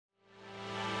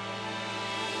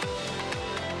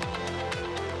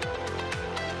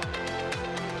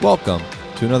Welcome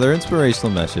to another inspirational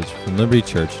message from Liberty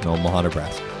Church in Omaha,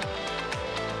 Nebraska. Let's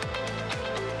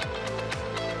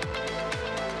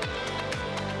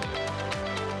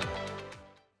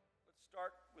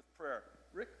start with prayer.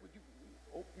 Rick, would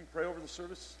you pray over the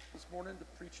service this morning to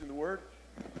preach in the Word?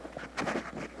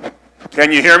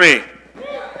 Can you hear me?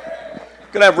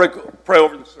 Can I have Rick pray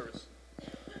over the service?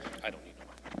 I don't need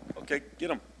one. Okay,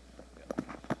 get him.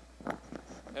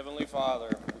 Heavenly Father,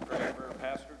 we pray for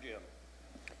Pastor Jim.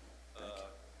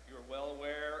 You're well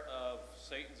aware of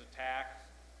Satan's attack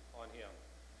on him.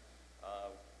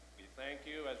 We thank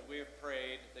you as we have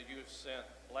prayed that you have sent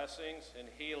blessings and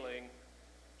healing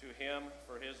to him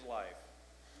for his life.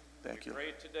 Thank you. We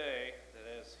pray today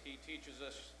that as he teaches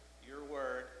us your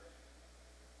word,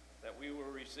 that we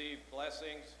will receive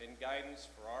blessings and guidance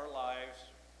for our lives,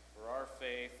 for our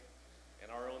faith,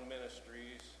 and our own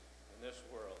ministries in this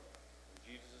world.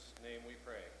 In Jesus' name we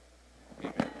pray.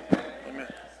 Amen.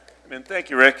 Amen. Amen. Thank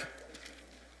you, Rick.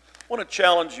 I want to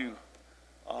challenge you.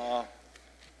 I've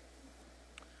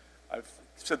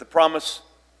said the promise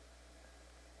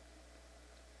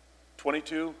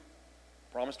 22,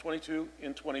 promise 22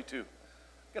 in 22. I'm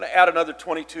going to add another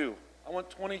 22. I want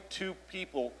 22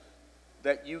 people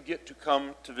that you get to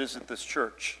come to visit this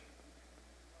church.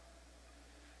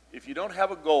 If you don't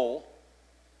have a goal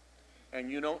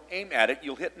and you don't aim at it,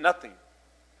 you'll hit nothing.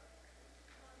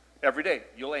 Every day,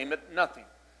 you'll aim at nothing.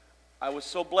 I was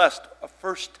so blessed. A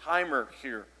first-timer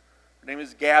here. Her name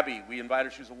is Gabby. We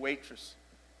invited her. She's a waitress.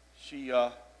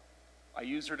 I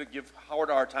used her to give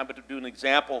Howard a hard time, but to do an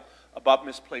example about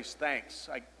misplaced thanks.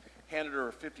 I handed her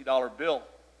a $50 bill,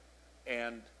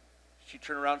 and she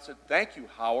turned around and said, "Thank you,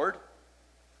 Howard."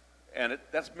 And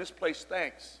that's misplaced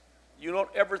thanks. You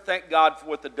don't ever thank God for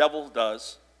what the devil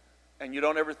does, and you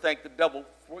don't ever thank the devil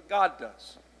for what God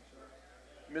does.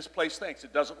 Misplaced thanks.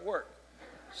 It doesn't work.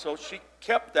 So she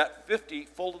kept that 50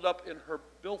 folded up in her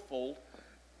billfold.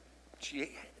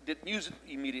 She didn't use it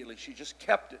immediately. She just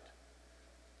kept it.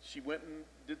 She went and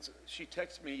she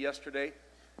texted me yesterday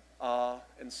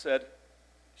and said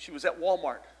she was at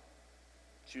Walmart.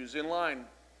 She was in line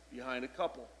behind a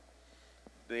couple.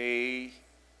 They,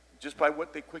 just by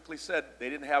what they quickly said, they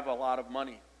didn't have a lot of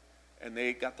money. And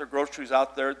they got their groceries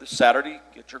out there this Saturday.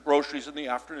 Get your groceries in the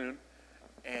afternoon.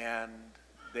 And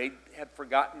they had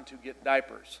forgotten to get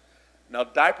diapers. Now,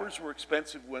 diapers were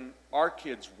expensive when our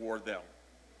kids wore them.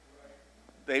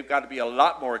 They've got to be a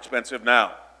lot more expensive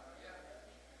now.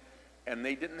 And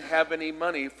they didn't have any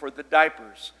money for the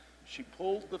diapers. She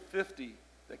pulled the 50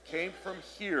 that came from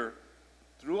here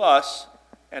through us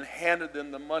and handed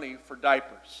them the money for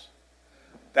diapers.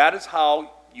 That is how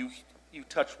you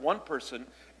touch one person,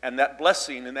 and that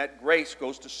blessing and that grace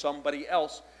goes to somebody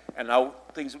else. And now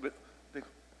things have been...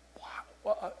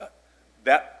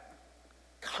 that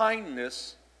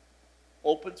kindness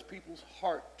opens people's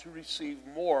heart to receive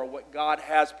more of what God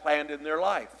has planned in their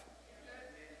life.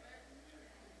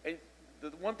 And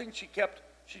the one thing she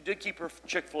did keep her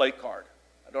Chick-fil-A card.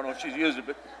 I don't know if she's used it,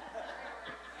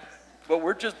 but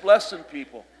we're just blessing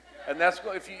people. And that's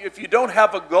if you don't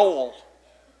have a goal.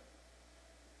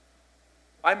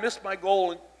 I missed my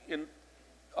goal in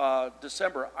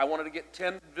December. I wanted to get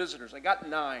 10 visitors. I got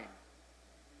 9.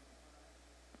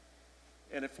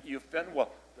 And if you offend, well,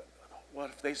 what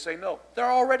if they say no? They're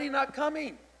already not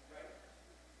coming.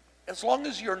 As long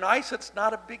as you're nice, it's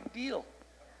not a big deal.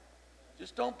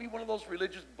 Just don't be one of those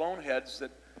religious boneheads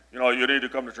that, you need to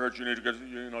come to church, you need to get,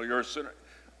 you're a sinner.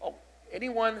 Oh,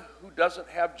 anyone who doesn't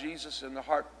have Jesus in the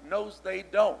heart knows they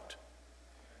don't.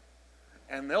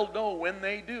 And they'll know when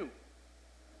they do.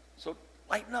 So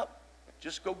lighten up.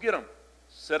 Just go get them.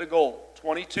 Set a goal.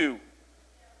 22.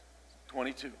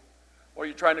 22. Or are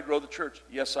you trying to grow the church?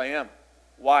 Yes, I am.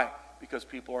 Why? Because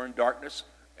people are in darkness,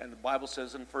 and the Bible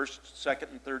says in 1st,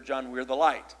 2nd, and 3rd John, we're the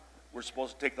light. We're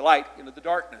supposed to take the light into the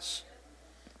darkness.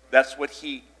 That's what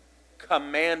he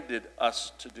commanded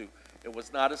us to do. It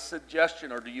was not a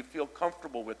suggestion, or do you feel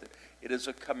comfortable with it? It is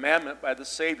a commandment by the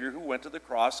Savior who went to the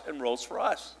cross and rose for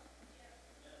us.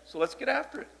 So let's get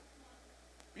after it.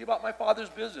 Be about my Father's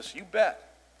business, you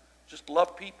bet. Just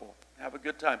love people. Have a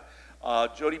good time.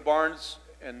 Jody Barnes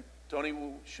and Tony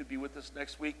should be with us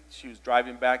next week. She was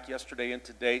driving back yesterday and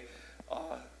today.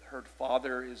 Her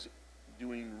father is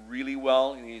doing really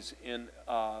well, and he's in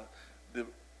the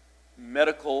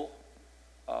medical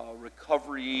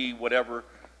recovery, whatever,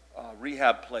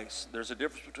 rehab place. There's a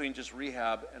difference between just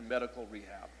rehab and medical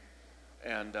rehab.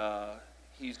 And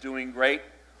he's doing great.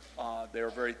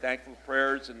 They're very thankful for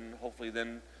prayers, and hopefully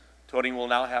then Tony will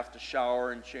now have to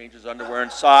shower and change his underwear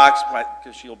and socks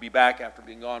because she'll be back after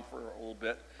being gone for a little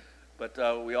bit.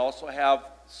 But we also have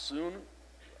soon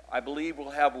I believe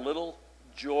we'll have little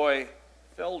Joy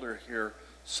Felder here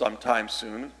sometime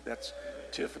soon. That's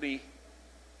Tiffany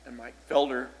and Mike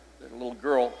Felder, the little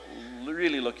girl.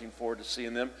 Really looking forward to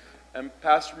seeing them. And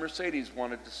Pastor Mercedes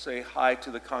wanted to say hi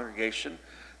to the congregation.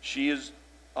 She is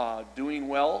doing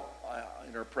well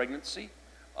in her pregnancy.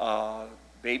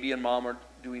 Baby and mom are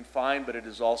doing fine, but it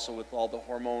is also with all the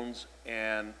hormones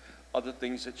and other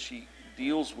things that she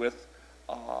deals with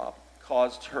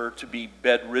caused her to be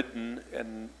bedridden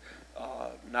and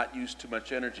not use too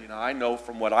much energy. Now, I know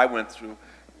from what I went through,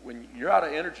 when you're out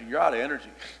of energy, you're out of energy.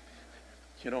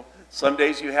 You know, some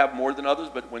days you have more than others,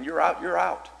 but when you're out, you're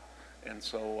out. And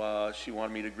so she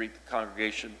wanted me to greet the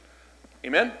congregation.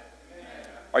 Amen? Amen.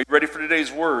 Are you ready for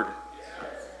today's word?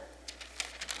 Yes.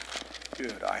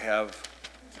 Good. I have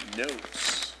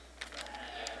notes.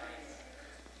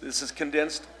 This is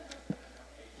condensed.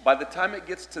 By the time it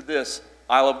gets to this,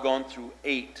 I'll have gone through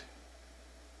 8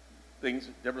 things.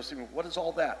 Deborah said, what is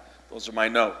all that? Those are my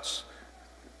notes.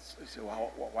 I said,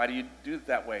 well, why do you do it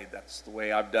that way? That's the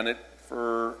way I've done it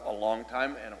for a long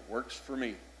time, and it works for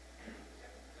me.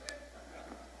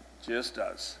 Just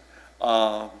does.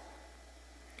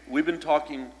 We've been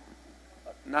talking,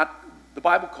 the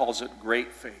Bible calls it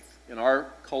great faith. In our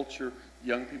culture,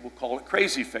 young people call it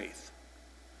crazy faith.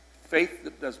 Faith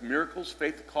that does miracles,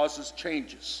 faith that causes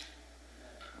changes.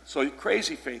 So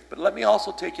crazy faith. But let me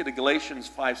also take you to Galatians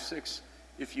 5:6.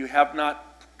 If you have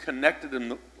not connected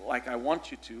them like I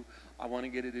want you to, I want to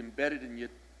get it embedded in you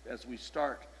as we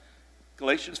start.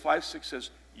 Galatians 5:6 says,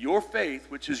 your faith,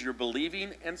 which is your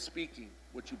believing and speaking,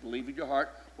 what you believe in your heart,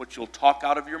 what you'll talk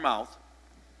out of your mouth,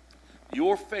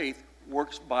 your faith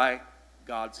works by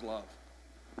God's love.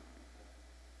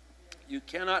 You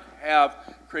cannot have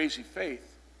crazy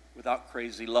faith without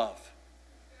crazy love.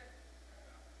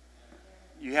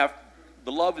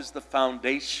 The love is the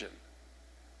foundation.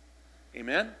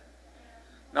 Amen?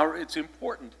 Now, it's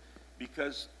important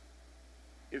because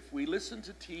if we listen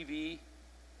to TV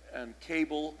and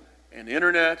cable and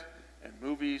internet and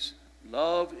movies,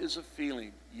 love is a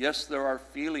feeling. Yes, there are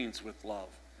feelings with love,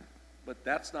 but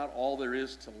that's not all there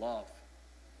is to love.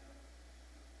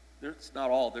 That's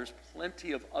not all. There's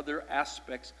plenty of other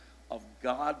aspects of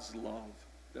God's love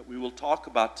that we will talk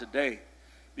about today,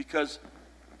 because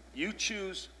you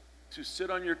choose to sit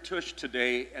on your tush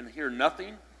today and hear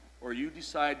nothing, or you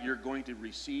decide you're going to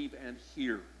receive and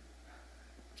hear.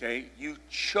 Okay? You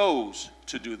chose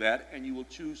to do that, and you will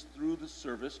choose through the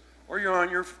service, or you're on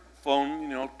your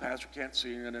phone, pastor can't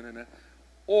see,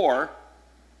 or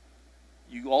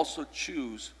you also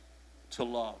choose to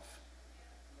love.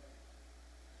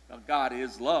 Now, God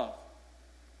is love,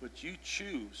 but you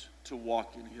choose to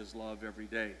walk in His love every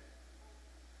day.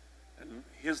 And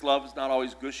His love is not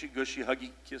always gushy,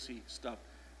 huggy, kissy stuff.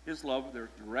 His love, there are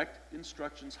direct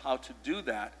instructions how to do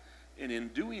that. And in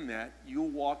doing that, you'll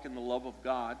walk in the love of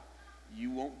God.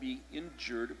 You won't be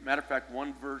injured. Matter of fact,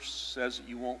 one verse says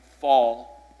you won't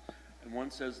fall, and one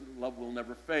says love will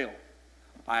never fail.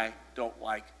 I don't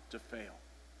like to fail.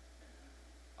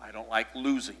 I don't like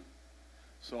losing.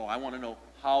 So I want to know,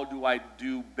 how do I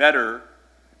do better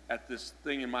at this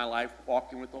thing in my life,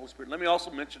 walking with the Holy Spirit? Let me also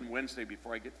mention Wednesday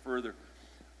before I get further.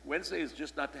 Wednesday is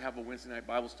just not to have a Wednesday night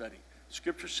Bible study.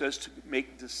 Scripture says to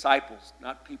make disciples,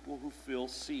 not people who fill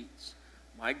seats.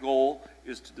 My goal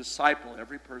is to disciple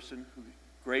every person who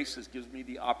grace has given me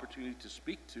the opportunity to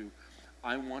speak to.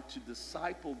 I want to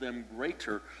disciple them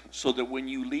greater so that when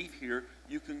you leave here,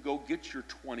 you can go get your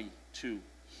 22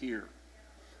 here.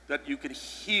 That you can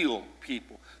heal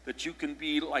people. That you can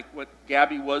be like what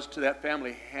Gabby was to that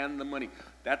family, hand the money.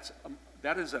 That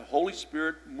is a Holy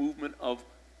Spirit movement of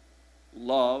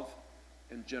love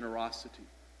and generosity.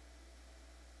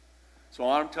 So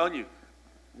I'm telling you,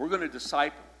 we're going to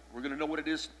disciple. We're going to know what it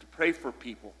is to pray for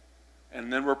people.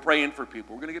 And then we're praying for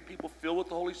people. We're going to get people filled with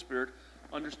the Holy Spirit,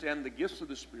 understand the gifts of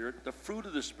the Spirit, the fruit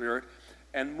of the Spirit,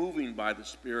 and moving by the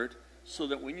Spirit, so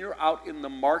that when you're out in the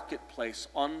marketplace,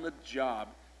 on the job,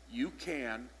 you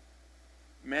can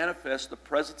manifest the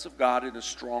presence of God in a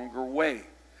stronger way.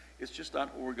 It's just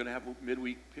not, we're going to have a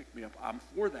midweek pick-me-up. I'm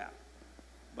for that.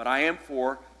 But I am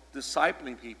for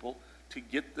discipling people to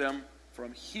get them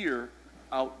from here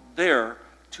out there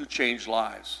to change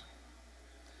lives.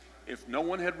 If no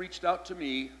one had reached out to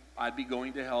me, I'd be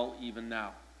going to hell even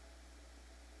now.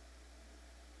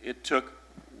 It took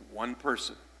one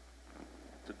person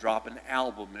to drop an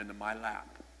album into my lap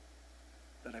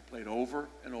that I played over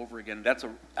and over again. That's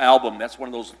an album. That's one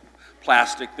of those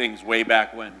plastic things way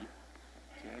back when.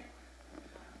 Okay?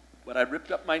 But I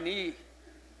ripped up my knee,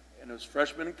 and it was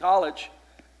freshman in college,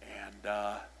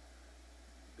 and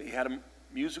they had a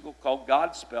musical called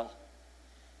Godspell.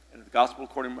 And the Gospel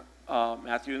according to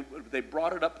Matthew, they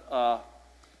brought it up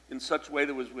in such a way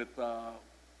that was with,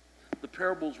 the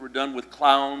parables were done with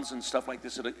clowns and stuff like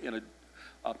this in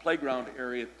a playground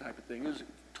area type of thing. It was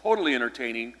totally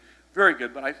entertaining, very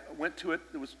good, but I went to it.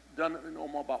 It was done in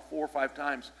Omaha about 4 or 5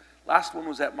 times. Last one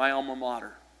was at my alma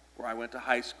mater, where I went to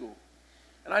high school.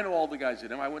 And I know all the guys in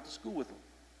them. I went to school with them,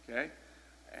 okay?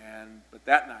 But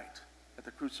that night, at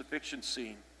the crucifixion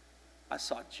scene, I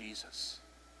saw Jesus.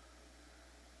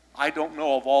 I don't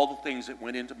know of all the things that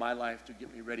went into my life to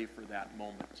get me ready for that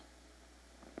moment.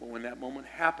 But when that moment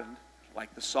happened,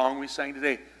 like the song we sang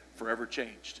today, forever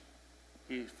changed.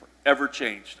 He forever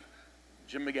changed.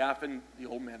 Jim McGaffin, the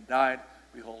old man, died.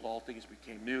 Behold, all things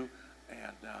became new.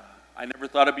 And I never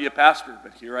thought I'd be a pastor,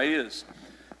 but here I is.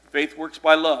 Faith works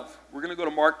by love. We're going to go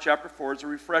to Mark chapter 4 as a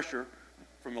refresher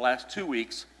from the last 2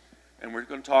 weeks. And we're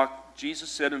going to talk, Jesus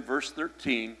said in verse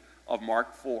 13 of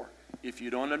Mark 4, if you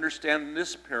don't understand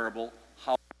this parable,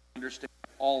 how do you understand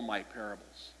all my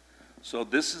parables? So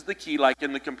this is the key, like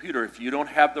in the computer. If you don't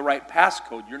have the right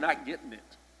passcode, you're not getting it.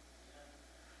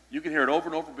 You can hear it over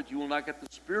and over, but you will not get the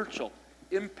spiritual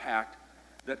impact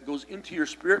that goes into your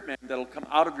spirit man that'll come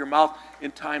out of your mouth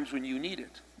in times when you need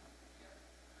it.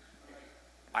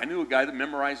 I knew a guy that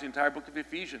memorized the entire book of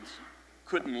Ephesians.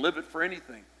 Couldn't live it for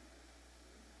anything.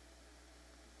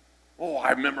 Oh,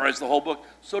 I memorized the whole book.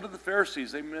 So did the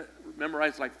Pharisees. They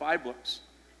memorized like 5 books.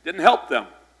 Didn't help them.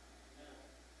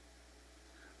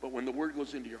 But when the word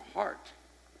goes into your heart,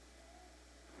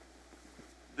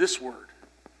 this word,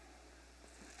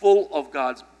 full of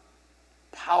God's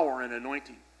power and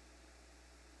anointing,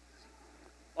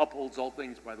 upholds all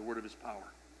things by the word of his power.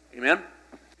 Amen?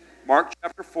 Mark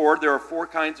chapter 4, there are 4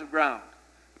 kinds of ground.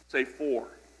 Say 4.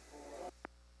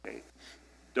 Okay.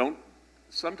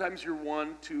 Sometimes you're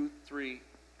 1, 2, 3,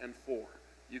 and 4.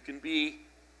 You can be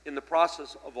in the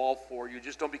process of all 4. You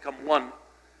just don't become one.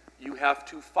 You have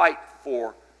to fight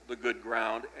for the good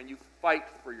ground, and you fight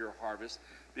for your harvest,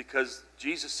 because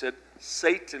Jesus said,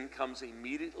 Satan comes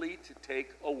immediately to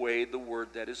take away the word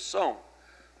that is sown.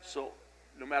 So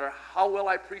no matter how well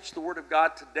I preach the word of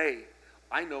God today,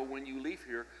 I know when you leave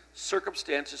here,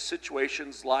 circumstances,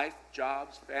 situations, life,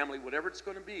 jobs, family, whatever it's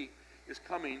going to be, is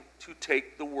coming to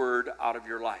take the word out of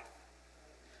your life.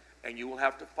 And you will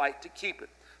have to fight to keep it.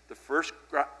 The first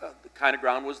the kind of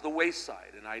ground was the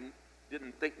wayside, and I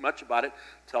didn't think much about it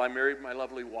until I married my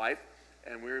lovely wife,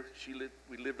 and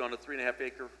we lived on a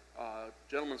 3.5-acre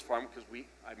gentleman's farm because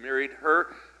I married her.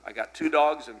 I got 2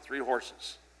 dogs and 3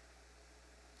 horses.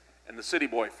 And the city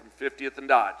boy from 50th and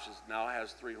Dodge now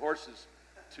has 3 horses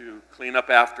to clean up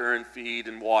after and feed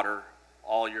and water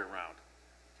all year round.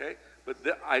 Okay? But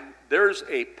there's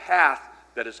a path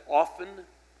that is often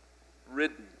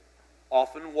ridden,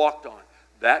 often walked on.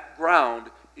 That ground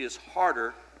is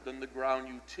harder than the ground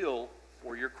you till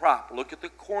for your crop. Look at the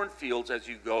cornfields as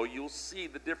you go. You'll see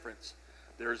the difference.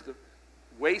 There's the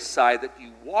wayside that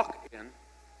you walk in,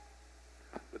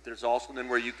 but there's also then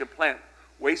where you can plant.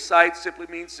 Wayside simply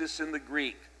means this in the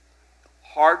Greek: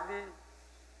 hardened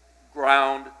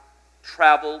ground,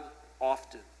 traveled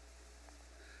often.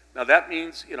 Now that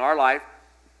means in our life,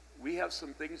 we have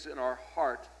some things in our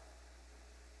heart,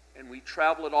 and we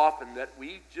travel it often that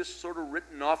we just sort of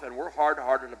written off, and we're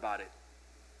hard-hearted about it.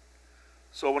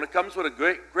 So when it comes with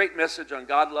a great message on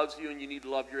God loves you and you need to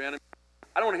love your enemy,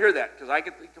 I don't want to hear that, because I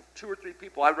can think of 2 or 3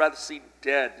 people I'd rather see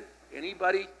dead.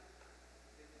 Anybody?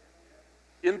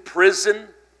 In prison?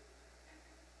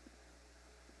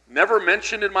 Never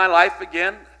mentioned in my life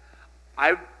again.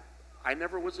 I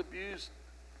never was abused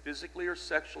physically or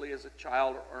sexually as a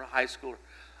child or a high schooler.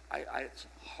 It's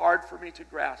hard for me to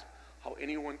grasp how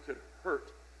anyone could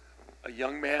hurt a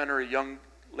young man or a young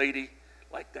lady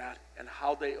like that, and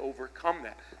how they overcome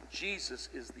that. Jesus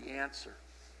is the answer.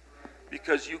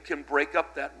 Because you can break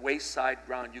up that wayside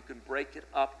ground. You can break it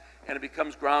up, and it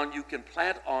becomes ground you can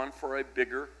plant on for a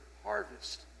bigger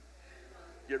harvest.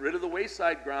 Get rid of the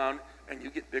wayside ground, and you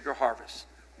get bigger harvest.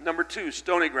 Number 2,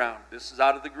 stony ground. This is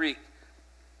out of the Greek.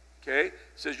 Okay? It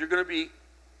says you're going to be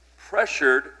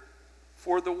pressured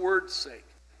for the word's sake.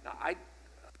 Now, I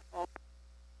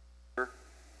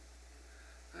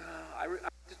went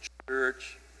to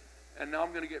church, and now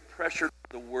I'm going to get pressured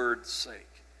for the word's sake.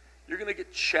 You're going to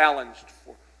get challenged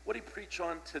for, what did he preach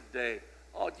on today?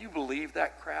 Oh, do you believe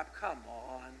that crap? Come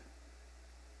on.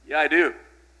 Yeah, I do.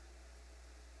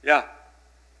 Yeah.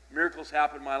 Miracles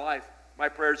happen in my life. My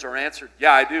prayers are answered.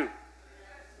 Yeah, I do.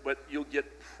 But you'll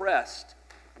get pressed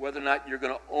whether or not you're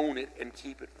going to own it and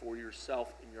keep it for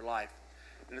yourself in your life.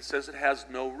 And it says it has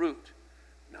no root.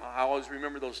 Now, I always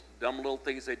remember those dumb little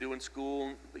things they do in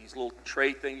school, these little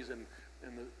tray things, and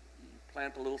you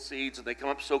plant the little seeds and they come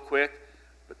up so quick,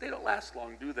 but they don't last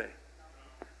long, do they?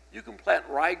 You can plant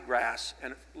ryegrass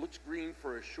and it looks green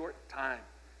for a short time.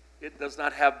 It does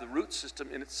not have the root system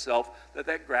in itself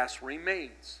that grass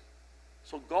remains.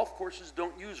 So golf courses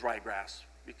don't use ryegrass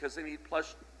because they need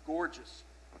plush gorges.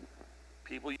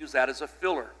 People use that as a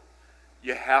filler.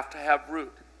 You have to have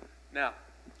root. Now,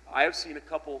 I have seen a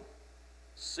couple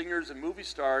singers and movie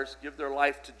stars give their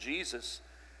life to Jesus,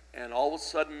 and all of a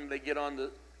sudden they get on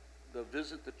the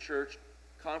visit the church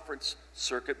conference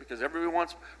circuit because everybody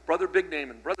wants Brother Big Name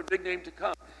and Brother Big Name to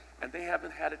come, and they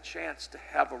haven't had a chance to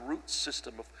have a root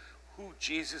system of who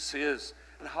Jesus is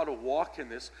and how to walk in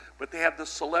this, but they have the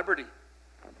celebrity.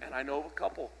 And I know of a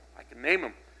couple, I can name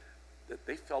them, that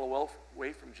they fell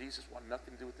away from Jesus, wanted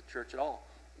nothing to do with the church at all.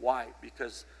 Why?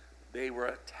 Because they were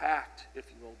attacked, if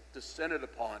you will, descended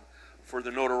upon for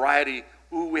the notoriety.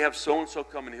 Ooh, we have so-and-so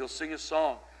coming, he'll sing a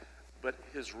song. But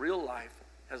his real life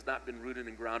has not been rooted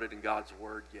and grounded in God's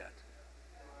word yet.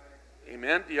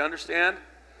 Amen? Do you understand?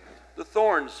 The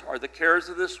thorns are the cares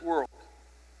of this world.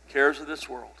 Cares of this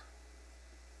world.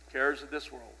 Cares of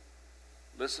this world.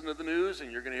 Listen to the news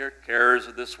and you're going to hear cares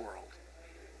of this world.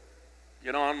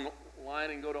 Get online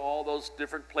and go to all those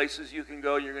different places you can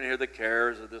go, you're going to hear the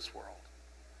cares of this world.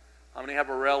 How many have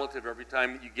a relative every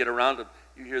time you get around them,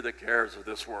 you hear the cares of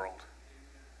this world?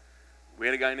 We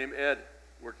had a guy named Ed,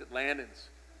 worked at Landon's.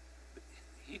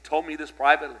 He told me this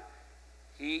privately.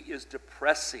 He is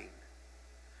depressing.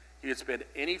 He would spend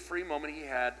any free moment he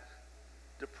had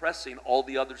depressing all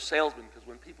the other salesmen because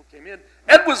when people came in,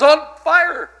 Ed was on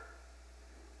fire.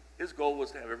 His goal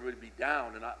was to have everybody be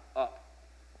down and not up,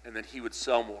 and then he would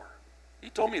sell more. He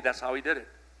told me that's how he did it.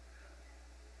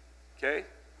 Okay?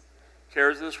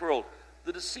 Cares of this world.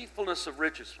 The deceitfulness of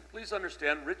riches. Please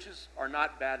understand, riches are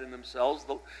not bad in themselves.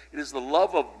 It is the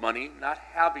love of money, not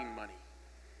having money.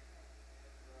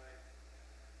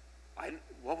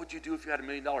 What would you do if you had $1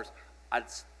 million?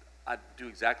 I'd do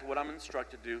exactly what I'm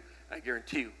instructed to do, and I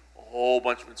guarantee you, a whole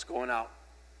bunch of it's going out.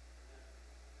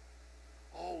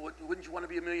 Oh, wouldn't you want to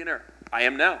be a millionaire? I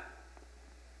am now.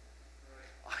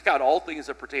 I got all things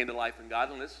that pertain to life and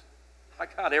godliness. I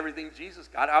got everything Jesus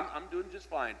got. I'm doing just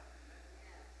fine.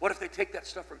 What if they take that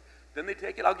stuff from me? Then they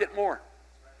take it, I'll get more.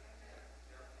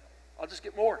 I'll just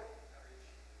get more.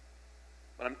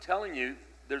 But I'm telling you,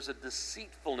 there's a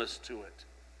deceitfulness to it.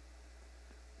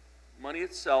 Money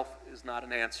itself is not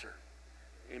an answer.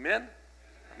 Amen?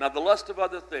 Now, the lust of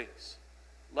other things.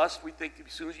 Lust, we think,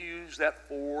 as soon as you use that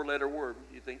 4-letter word,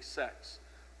 you think sex.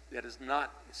 That is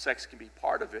not, sex can be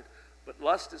part of it, but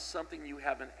lust is something you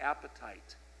have an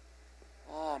appetite.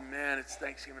 Oh, man, it's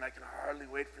Thanksgiving. I can hardly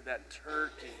wait for that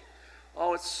turkey.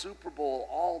 Oh, it's Super Bowl.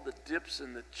 All the dips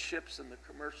and the chips and the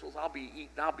commercials. I'll be eating.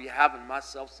 I'll be having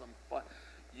myself some fun.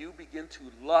 You begin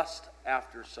to lust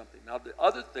after something. Now, the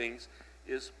other things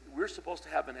is we're supposed to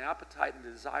have an appetite and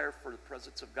desire for the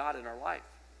presence of God in our life.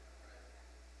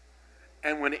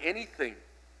 And when anything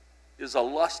is a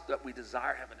lust that we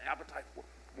desire, have an appetite for,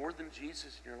 more than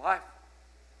Jesus in your life.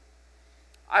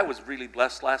 I was really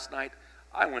blessed last night.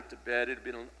 I went to bed. It had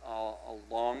been a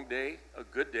long day, a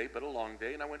good day, but a long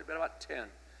day, and I went to bed about 10.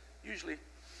 Usually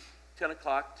 10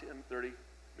 o'clock, 10:30,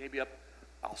 maybe up.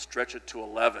 I'll stretch it to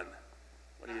 11.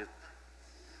 What do you?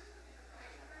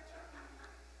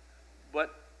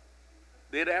 But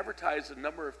they had advertised a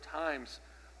number of times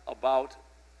about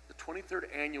the 23rd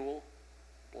annual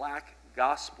Black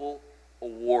Gospel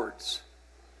Awards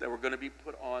that were going to be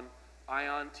put on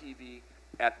Ion TV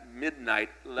at midnight,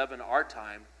 11 our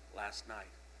time, last night.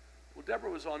 Well,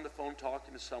 Deborah was on the phone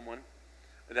talking to someone,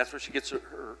 and that's where she gets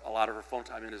a lot of her phone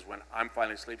time in, is when I'm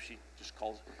finally asleep. She just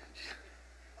calls.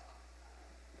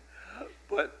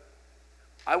 But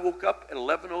I woke up at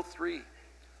 11:03.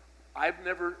 I've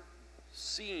never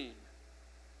seen,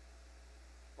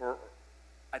 or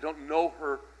I don't know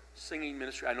her singing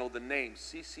ministry. I know the name,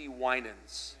 CeCe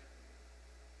Winans.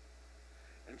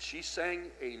 And she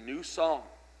sang a new song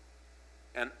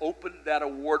and opened that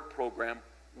award program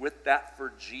with that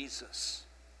for Jesus.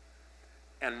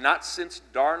 And not since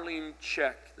Darlene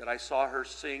Check that I saw her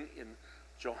sing in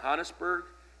Johannesburg,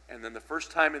 and then the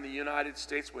first time in the United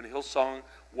States when Hillsong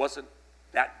wasn't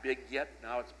that big yet.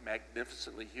 Now it's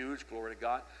magnificently huge, glory to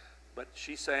God. But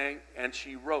she sang and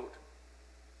she wrote,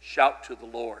 "Shout to the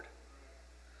Lord."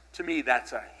 To me,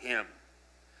 that's a hymn.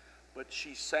 But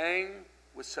she sang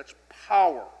with such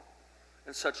power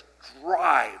and such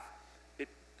drive, it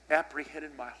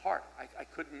apprehended my heart. I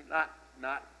couldn't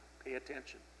not pay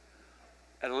attention.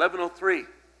 At 11:03,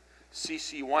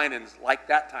 CeCe Winans, like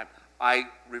that time, I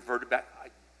reverted back.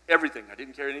 Everything. I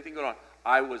didn't care anything going on.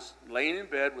 I was laying in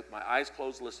bed with my eyes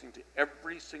closed, listening to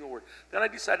every single word. Then I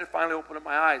decided to finally open up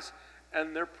my eyes.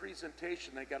 And their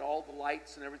presentation, they got all the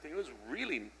lights and everything. It was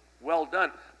really well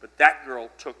done. But that girl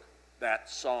took that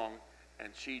song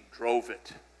and she drove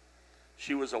it.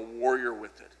 She was a warrior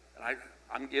with it. And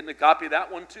I'm getting a copy of that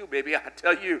one too, baby, I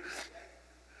tell you.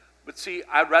 But see,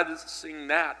 I'd rather sing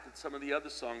that than some of the other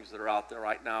songs that are out there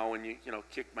right now. When you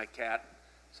kick my cat,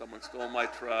 someone stole my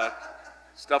truck,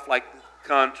 stuff like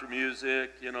country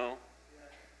music,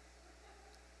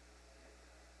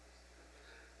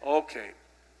 Okay.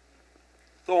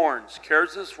 Thorns,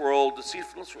 cares of this world,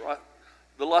 deceitfulness,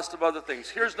 the lust of other things.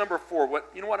 Here's number 4.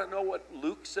 You want to know what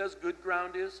Luke says good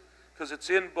ground is? Because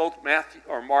it's in both Matthew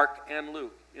or Mark and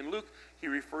Luke. In Luke, he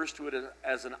refers to it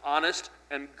as an honest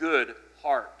and good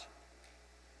heart.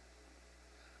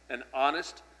 An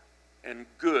honest and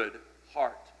good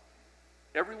heart.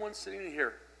 Everyone sitting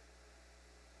here,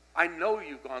 I know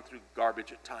you've gone through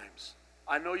garbage at times.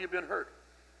 I know you've been hurt.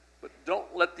 But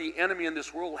don't let the enemy in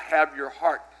this world have your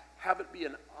heart. Have it be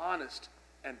an honest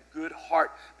and good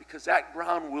heart, because that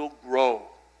ground will grow.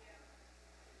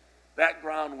 That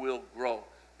ground will grow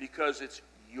because it's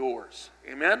yours.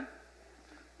 Amen?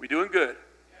 We doing good?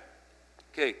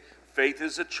 Okay, faith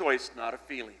is a choice, not a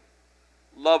feeling.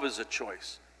 Love is a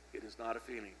choice. It is not a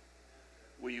feeling.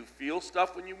 Will you feel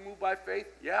stuff when you move by faith?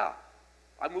 Yeah.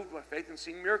 I moved by faith and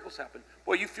seen miracles happen.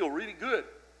 Boy, you feel really good.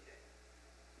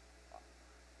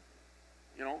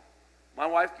 My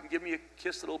wife can give me a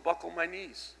kiss that'll buckle my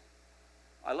knees.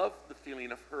 I love the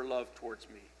feeling of her love towards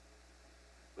me.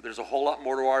 But there's a whole lot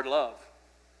more to our love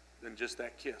than just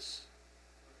that kiss.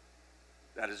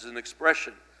 That is an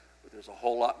expression, but there's a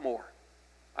whole lot more.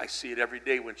 I see it every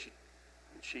day when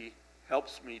she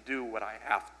helps me do what I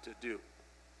have to do.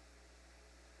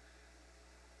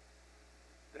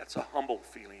 That's a humble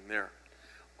feeling there.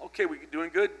 Okay, we're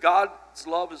doing good. God's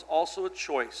love is also a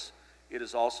choice. It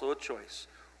is also a choice.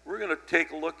 We're going to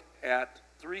take a look at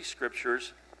 3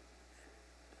 scriptures,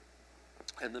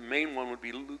 and the main one would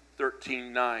be Luke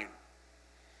 13:9.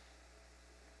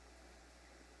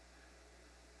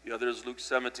 The other is Luke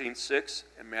 17:6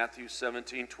 and Matthew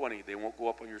 17:20. They won't go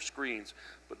up on your screens,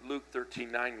 but Luke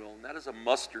 13:9 will, and that is a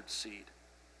mustard seed.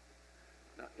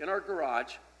 Now, in our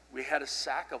garage, we had a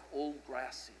sack of old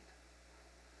grass seed.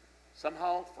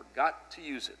 Somehow forgot to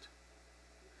use it,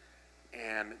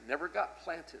 and it never got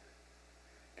planted.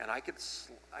 And I could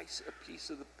slice a piece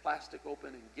of the plastic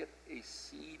open and get a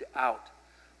seed out.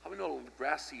 How many know the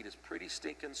grass seed is pretty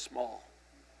stinking small?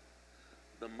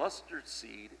 The mustard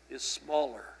seed is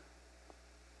smaller.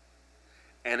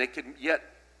 And it can, yet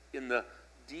in the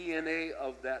DNA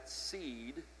of that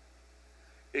seed,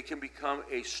 it can become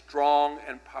a strong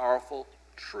and powerful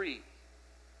tree.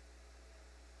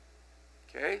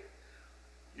 Okay?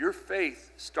 Your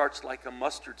faith starts like a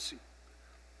mustard seed.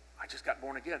 I just got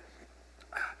born again.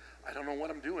 I don't know what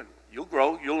I'm doing. You'll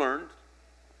grow, you'll learn.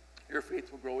 Your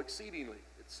faith will grow exceedingly,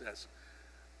 it says.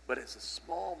 But as a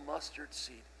small mustard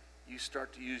seed, you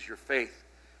start to use your faith,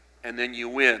 and then you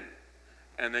win,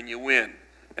 and then you win,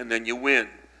 and then you win,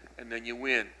 and then you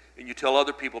win. And you tell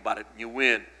other people about it, and you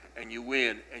win, and you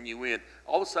win, and you win.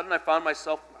 All of a sudden, I found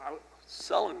myself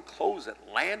selling clothes at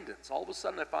Landon's. All of a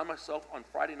sudden, I found myself on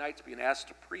Friday nights being asked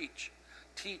to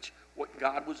teach what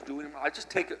God was doing. I just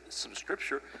take some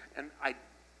scripture, and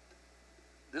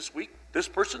this week, this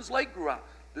person's leg grew out.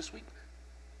 This week,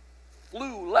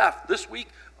 flu left. This week,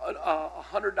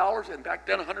 $100, and back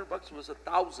then $100 was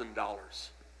 $1,000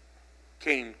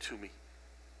 came to me.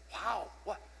 Wow,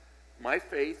 what? My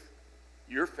faith,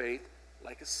 your faith,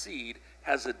 like a seed,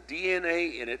 has a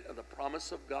DNA in it of the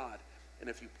promise of God. And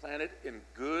if you plant it in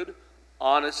good,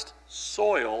 honest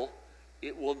soil,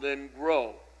 it will then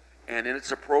grow. And in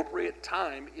its appropriate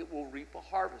time, it will reap a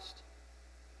harvest.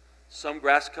 Some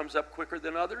grass comes up quicker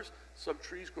than others. Some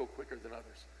trees grow quicker than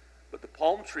others. But the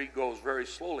palm tree grows very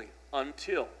slowly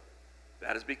until.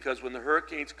 That is because when the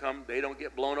hurricanes come, they don't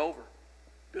get blown over.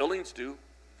 Buildings do.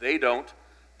 They don't.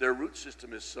 Their root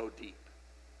system is so deep.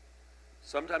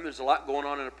 Sometimes there's a lot going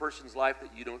on in a person's life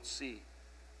that you don't see.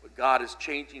 But God is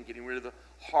changing, getting rid of the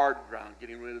hard ground,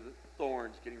 getting rid of the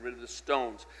thorns, getting rid of the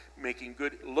stones, making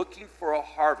good, looking for a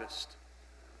harvest.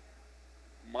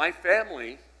 My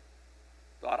family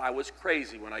thought I was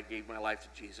crazy when I gave my life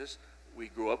to Jesus. We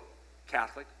grew up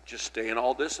Catholic, just staying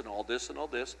all this and all this and all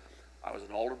this. I was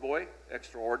an altar boy,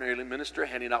 extraordinary minister,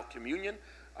 handing out communion.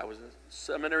 I was in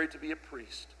seminary to be a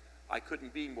priest. I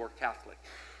couldn't be more Catholic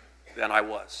than I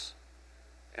was.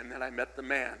 And then I met the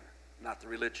man, not the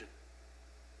religion.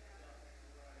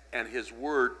 And his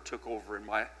word took over in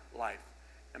my life.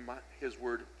 And his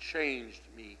word changed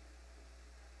me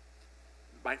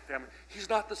my family. He's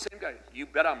not the same guy. You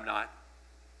bet I'm not.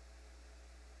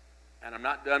 And I'm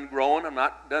not done growing. I'm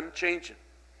not done changing.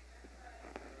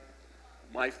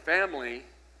 My family,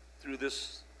 through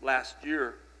this last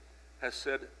year, has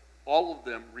said, all of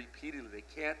them repeatedly,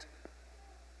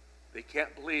 they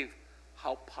can't believe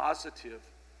how positive,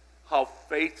 how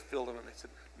faith-filled, and they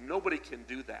said, nobody can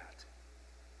do that.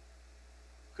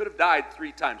 Could have died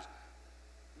 3 times.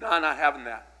 No, I'm not having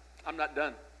that. I'm not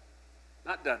done.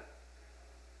 Not done.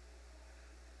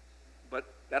 But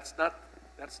that's not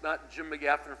Jim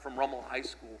McGaffin from Rummel High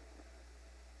School.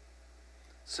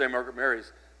 St. Margaret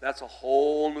Mary's. That's a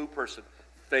whole new person.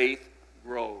 Faith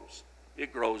grows.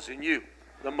 It grows in you.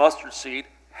 The mustard seed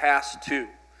has to.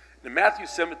 In Matthew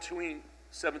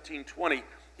 17:20,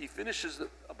 he finishes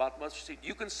about mustard seed.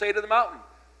 You can say to the mountain,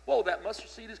 whoa, that mustard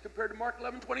seed is compared to Mark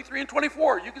 11:23 and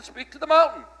 24. You can speak to the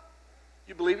mountain.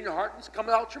 You believe in your heart and it's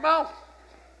coming out your mouth.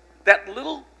 That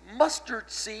little mustard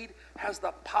seed has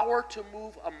the power to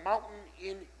move a mountain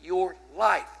in your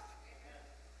life.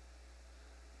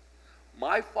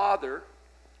 My father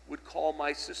would call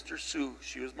my sister Sue.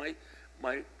 She was my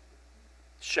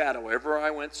shadow. Wherever I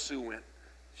went, Sue went.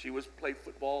 She played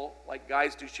football like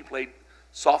guys do. She played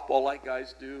softball like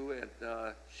guys do. And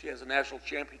she has a national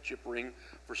championship ring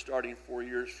for starting 4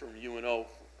 years from UNO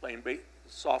playing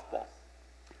softball.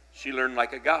 She learned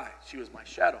like a guy. She was my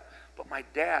shadow. But my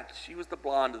dad, she was the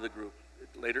blonde of the group.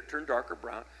 It later turned darker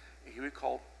brown. And he would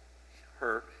call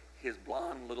her his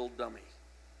blonde little dummy.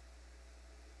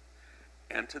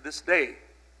 And to this day,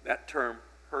 that term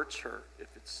hurts her if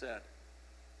it's said.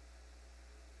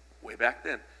 Way back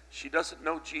then, she doesn't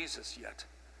know Jesus yet.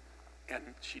 And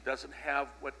she doesn't have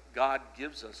what God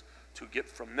gives us to get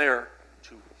from there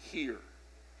to here.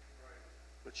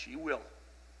 But she will.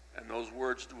 And those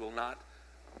words will not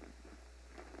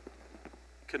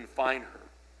confine her.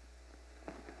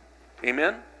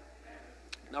 Amen?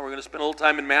 Now we're going to spend a little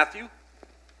time in Matthew.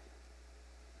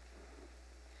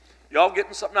 Y'all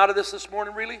getting something out of this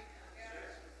morning, really?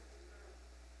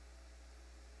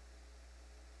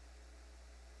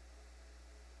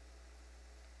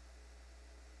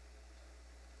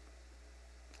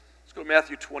 Let's go to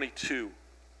Matthew 22.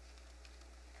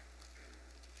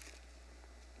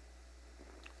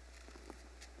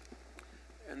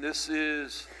 And this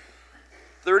is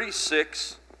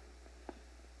 36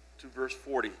 to verse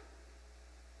 40.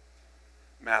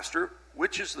 Master,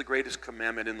 which is the greatest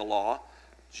commandment in the law?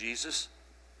 Jesus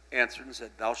answered and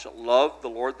said, Thou shalt love the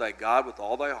Lord thy God with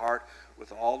all thy heart,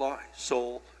 with all thy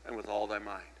soul, and with all thy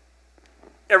mind.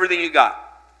 Everything you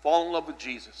got. Fall in love with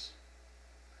Jesus.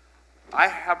 I'll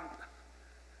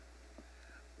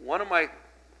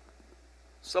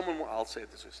say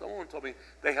it this way. Someone told me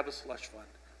they have a slush fund.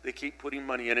 They keep putting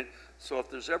money in it. So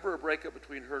if there's ever a breakup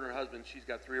between her and her husband, she's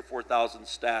got $3,000 or $4,000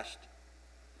 stashed.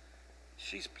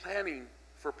 She's planning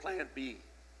for plan B.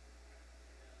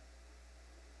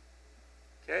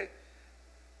 Okay?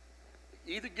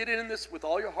 Either get in this with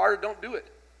all your heart or don't do it.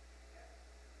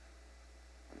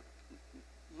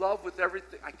 Love with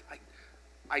everything.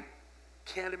 I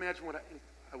can't imagine what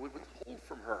I would withhold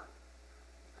from her.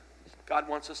 God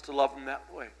wants us to love him that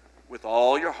way. With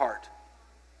all your heart,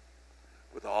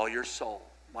 with all your soul,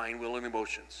 mind, will, and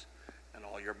emotions, and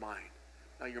all your mind.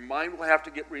 Now your mind will have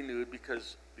to get renewed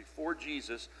because before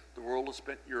Jesus, the world has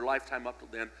spent your lifetime up till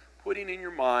then putting in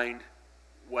your mind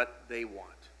what they want.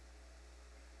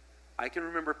 I can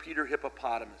remember Peter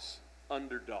Hippopotamus,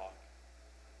 underdog.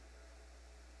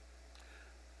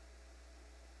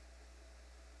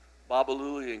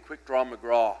 Babalooey and Quick Draw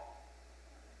McGraw.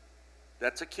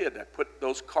 That's a kid that put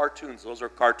those cartoons. Those are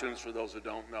cartoons for those who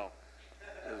don't know.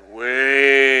 It was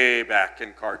way back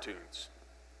in cartoons.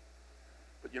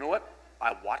 But you know what?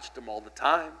 I watched them all the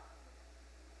time.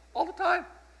 All the time.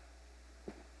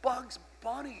 Bugs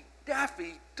Bunny,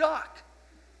 Daffy Duck.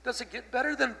 Does it get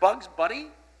better than Bugs Bunny?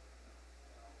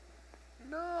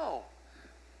 No.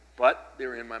 But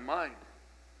they're in my mind.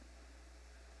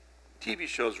 TV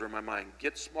shows are in my mind.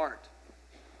 Get Smart.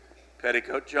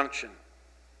 Petticoat Junction.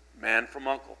 Man from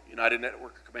Uncle. United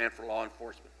Network Command for Law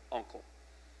Enforcement. Uncle.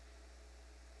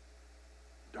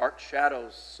 Dark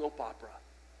Shadows soap opera.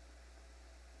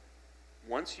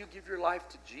 Once you give your life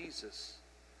to Jesus,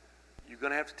 you're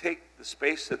going to have to take the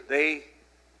space that they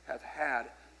have had,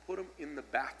 put them in the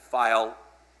back file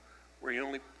where you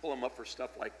only pull them up for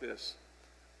stuff like this.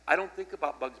 I don't think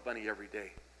about Bugs Bunny every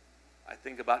day. I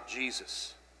think about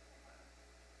Jesus.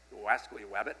 Wascally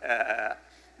Wabbit.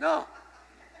 No.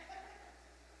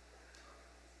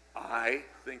 I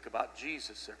think about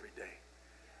Jesus every day.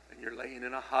 And you're laying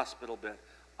in a hospital bed.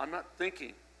 I'm not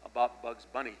thinking about Bugs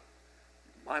Bunny.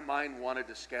 My mind wanted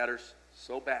to scatter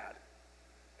so bad.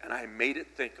 and I made it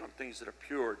think on things that are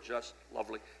pure, just,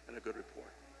 lovely, and a good report.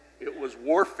 It was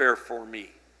warfare for me.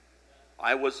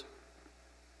 I was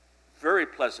very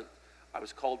pleasant. I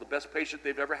was called the best patient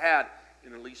they've ever had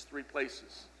in at least 3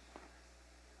 places.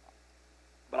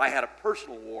 But I had a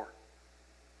personal war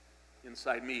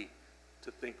inside me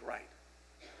to think right.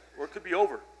 Or it could be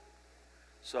over.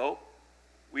 So,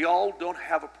 we all don't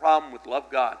have a problem with love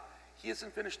God. He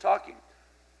isn't finished talking.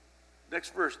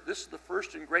 Next verse, this is the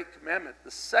first and great commandment.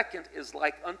 The second is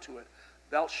like unto it.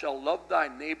 Thou shalt love thy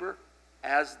neighbor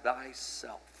as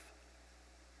thyself.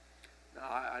 Now,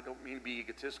 I don't mean to be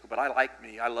egotistical, but I like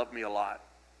me. I love me a lot.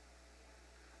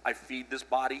 I feed this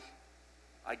body.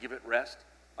 I give it rest.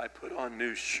 I put on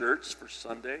new shirts for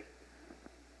Sunday.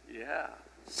 Yeah,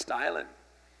 styling.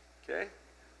 Okay?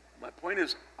 My point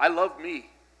is, I love me.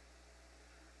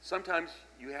 Sometimes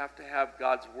you have to have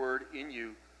God's word in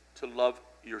you to love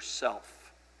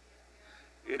yourself.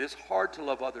 It is hard to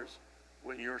love others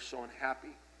when you're so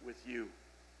unhappy with you.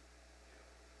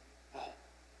 Oh,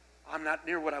 I'm not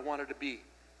near what I wanted to be.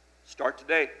 Start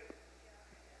today.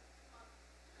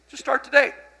 Just start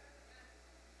today.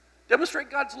 Demonstrate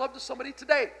God's love to somebody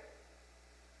today.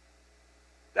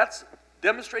 That's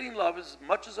demonstrating love as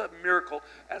much as a miracle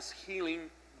as healing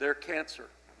their cancer.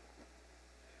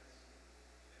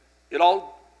 It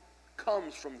all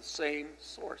comes from the same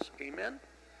source. Amen?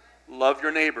 Love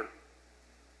your neighbor.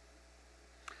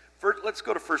 First, let's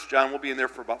go to 1 John. We'll be in there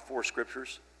for about 4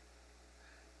 scriptures.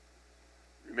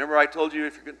 Remember I told you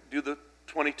if you're going to do the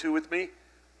 22 with me,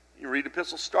 you read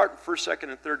epistles, start in 1st, 2nd,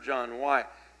 and 3rd John. Why?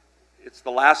 It's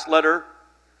the last letter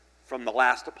from the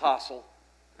last apostle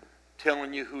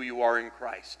telling you who you are in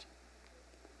Christ.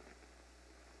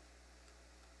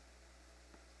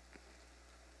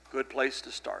 Good place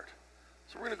to start.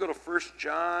 So we're going to go to 1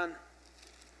 John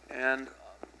and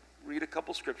read a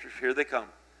couple scriptures. Here they come.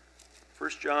 1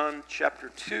 John chapter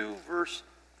 2, verse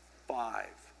 5.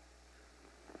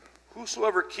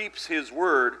 Whosoever keeps his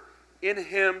word, in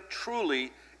him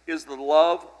truly is the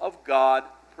love of God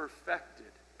perfected.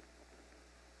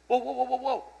 Whoa, whoa, whoa, whoa,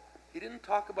 whoa. He didn't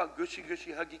talk about gushy,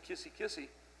 gushy, huggy, kissy, kissy.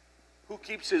 Who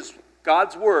keeps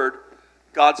God's word,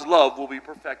 God's love will be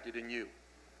perfected in you.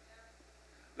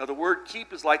 Now the word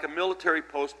keep is like a military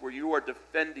post where you are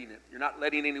defending it. You're not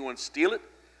letting anyone steal it,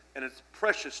 and it's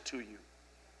precious to you.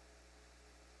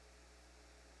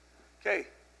 Okay.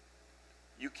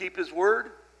 You keep his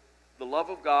word, the love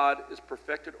of God is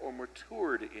perfected or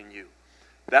matured in you.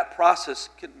 That process,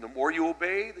 the more you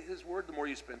obey his word, the more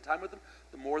you spend time with him,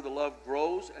 the more the love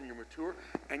grows and you're mature.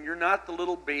 And you're not the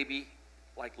little baby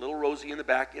like little Rosie in the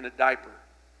back in a diaper.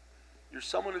 You're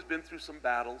someone who's been through some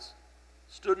battles,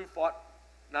 stood and fought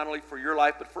not only for your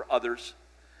life but for others.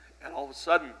 And all of a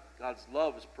sudden, God's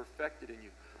love is perfected in you.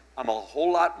 I'm a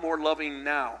whole lot more loving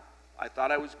now. I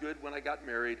thought I was good when I got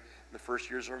married in the first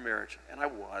years of our marriage, and I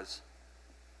was.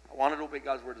 I wanted to obey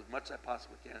God's word as much as I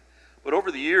possibly can. But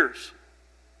over the years,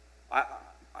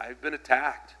 I've been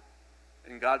attacked,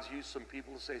 and God's used some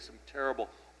people to say some terrible,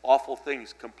 awful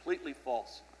things, completely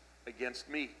false, against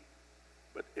me.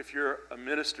 But if you're a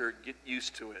minister, get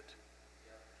used to it.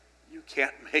 You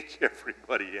can't make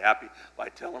everybody happy by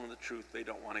telling them the truth they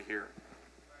don't want to hear.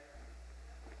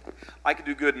 I could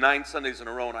do good 9 Sundays in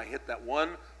a row, and I hit that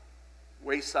one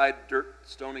wayside, dirt,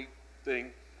 stony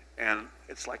thing, and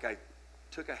it's like I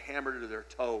took a hammer to their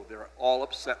toe. They're all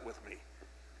upset with me.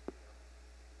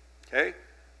 Okay?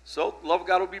 So, the love of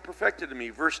God will be perfected in me.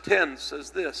 Verse 10 says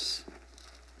this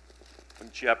in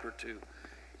chapter 2.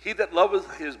 He that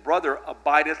loveth his brother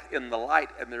abideth in the light,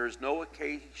 and there is no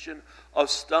occasion of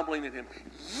stumbling in him.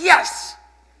 Yes!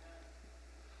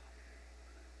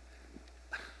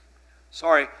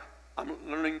 Sorry, I'm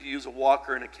learning to use a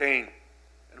walker and a cane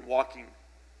and walking.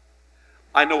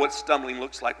 I know what stumbling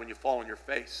looks like when you fall on your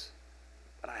face,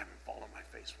 but I haven't fallen on my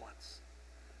face once.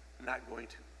 I'm not going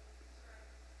to.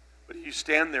 But if you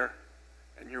stand there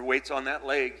and your weight's on that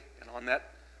leg and on that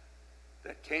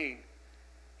cane,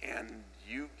 and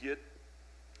you get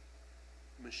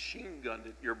machine gunned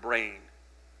at your brain,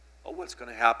 oh, what's going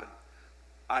to happen?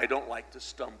 I don't like to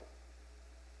stumble.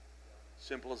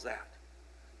 Simple as that.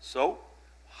 So,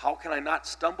 how can I not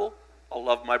stumble? I'll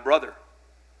love my brother.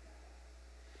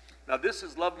 Now, this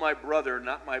is love my brother,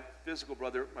 not my physical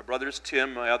brother. My brother is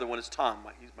Tim. My other one is Tom.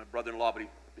 He's my brother-in-law, but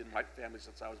he's been in my family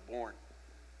since I was born.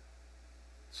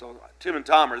 So, Tim and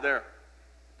Tom are there.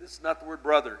 This is not the word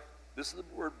brother. This is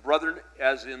the word brethren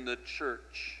as in the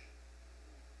church.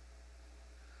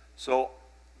 So,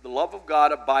 the love of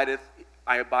God abideth,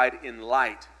 I abide in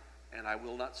light, and I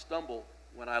will not stumble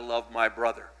when I love my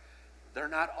brother. They're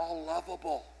not all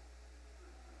lovable.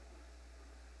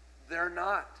 They're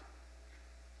not.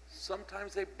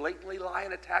 Sometimes they blatantly lie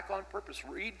and attack on purpose.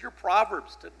 Read your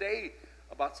Proverbs today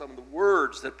about some of the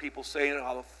words that people say and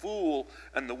how the fool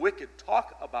and the wicked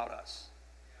talk about us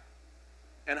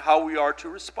and how we are to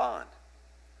respond.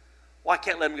 Well, I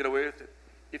can't let them get away with it.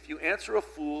 If you answer a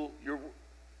fool, you're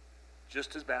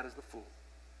just as bad as the fool.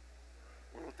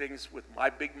 One of the things with my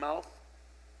big mouth,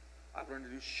 I've learned to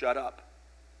do shut up.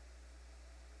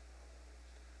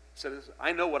 So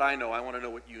I know what I know. I want to know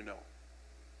what you know.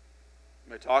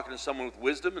 Am I talking to someone with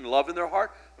wisdom and love in their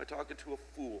heart? Am I talking to a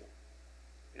fool?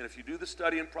 And if you do the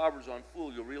study in Proverbs on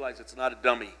fool, you'll realize it's not a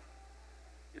dummy.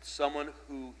 It's someone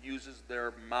who uses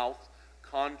their mouth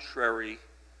contrary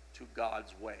to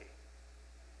God's way.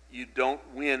 You don't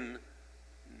win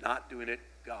not doing it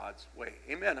God's way.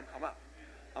 Amen.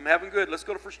 I'm having good. Let's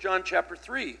go to 1 John chapter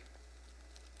 3.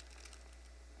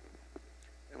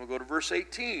 And we'll go to verse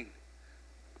 18.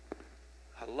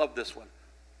 I love this one.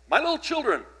 My little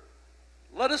children,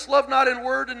 let us love not in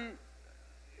word and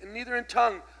neither in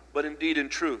tongue, but in deed and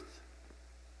truth.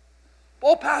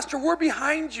 Oh, Pastor, we're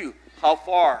behind you. How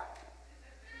far?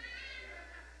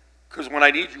 Because when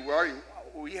I need you, where are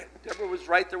you? Deborah was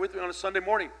right there with me on a Sunday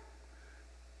morning.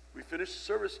 We finished the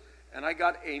service, and I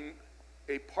got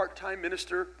a part-time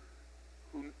minister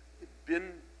who had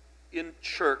been in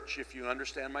church, if you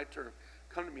understand my term,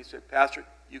 come to me and said, Pastor,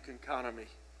 you can count on me.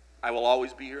 I will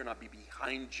always be here, and I'll be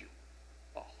behind you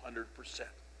 100%.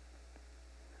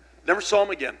 Never saw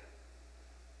him again.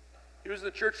 He was in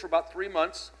the church for about 3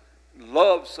 months,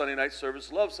 loved Sunday night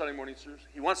service, loved Sunday morning service.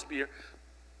 He wants to be here.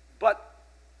 But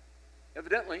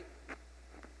evidently,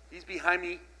 he's behind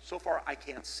me so far I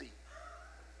can't see.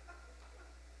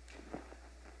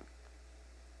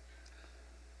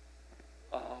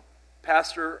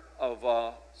 Pastor of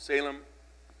Salem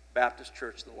Baptist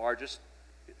Church, the largest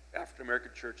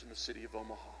African-American church in the city of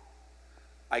Omaha.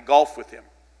 I golfed with him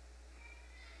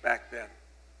back then.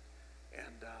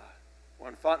 And we're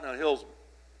on Fontenelle Hills,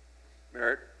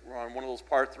 Merritt. We're on one of those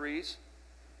par threes.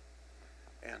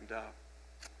 And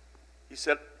he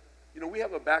said, we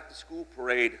have a back-to-school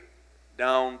parade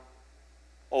down,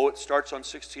 it starts on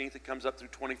 16th, it comes up through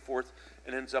 24th,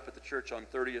 and ends up at the church on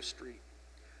 30th Street.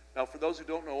 Now, for those who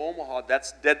don't know Omaha,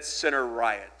 that's dead center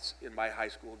riots in my high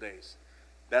school days.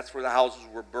 That's where the houses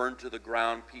were burned to the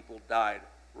ground, people died,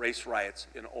 race riots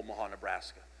in Omaha,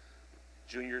 Nebraska.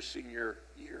 Junior, senior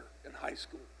year in high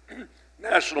school.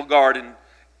 National Guard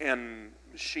and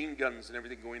machine guns and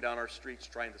everything going down our streets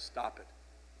trying to stop it.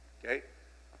 Okay?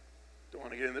 Don't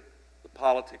want to get into the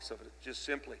politics of it. Just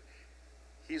simply,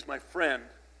 he's my friend.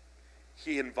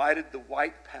 He invited the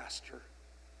white pastor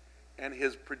and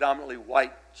his predominantly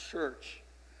white church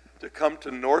to come to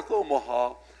North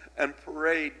Omaha and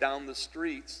parade down the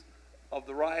streets of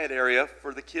the riot area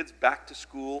for the kids'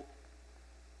 back-to-school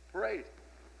parade.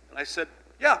 And I said,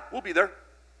 yeah, we'll be there.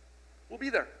 We'll be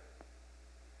there.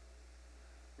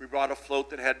 We brought a float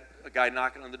that had a guy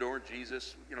knocking on the door,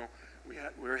 Jesus. We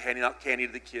were handing out candy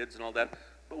to the kids and all that.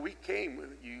 But we came.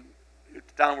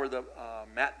 It's down where the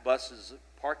Matt Bus's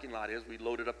parking lot is. We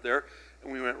loaded up there,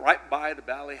 and we went right by the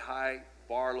Valley High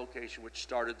bar location, which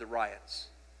started the riots.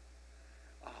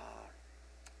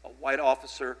 A white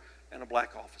officer and a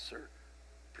black officer,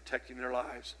 protecting their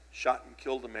lives, shot and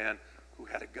killed a man who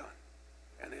had a gun,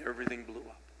 and everything blew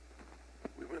up.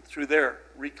 We went through there,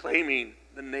 reclaiming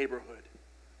the neighborhood,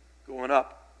 going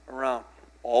up, around,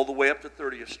 all the way up to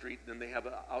 30th Street. Then they have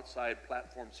an outside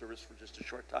platform service for just a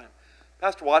short time.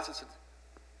 Pastor Watson said,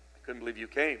 I couldn't believe you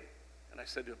came. And I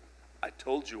said to him, I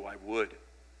told you I would.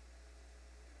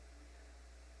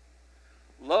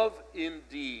 Love in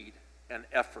deed and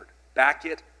effort. Back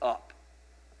it up.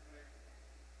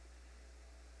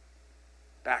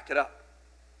 Back it up.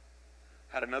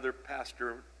 Had another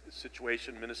pastor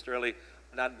situation ministerially,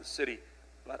 not in the city,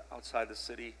 but outside the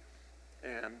city.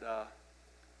 And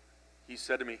he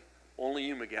said to me, only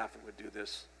you, McGaffin, would do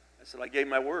this. I said, I gave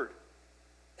my word,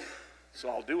 so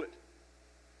I'll do it.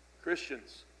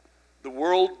 Christians, the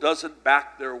world doesn't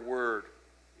back their word.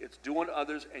 It's do unto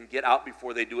others and get out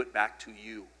before they do it back to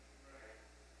you.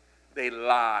 They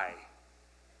lie.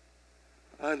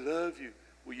 I love you.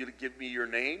 Will you give me your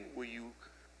name? Will you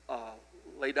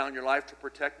lay down your life to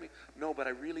protect me? No, but I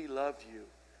really love you.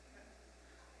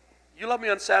 You love me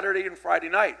on Saturday and Friday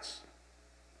nights.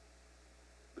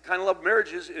 The kind of love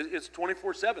marriage is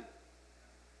 24/7.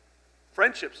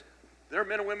 Friendships. There are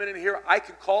men and women in here I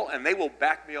can call and they will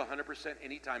back me 100%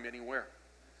 anytime, anywhere.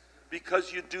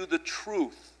 Because you do the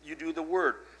truth. You do the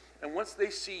word. And once they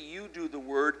see you do the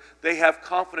word, they have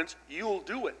confidence you'll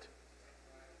do it.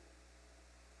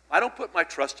 I don't put my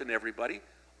trust in everybody.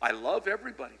 I love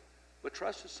everybody. But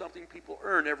trust is something people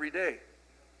earn every day.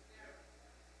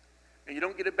 And you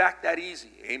don't get it back that easy.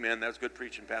 Amen. That's good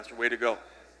preaching, Pastor. Way to go.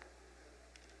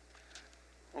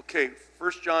 Okay,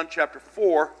 1 John chapter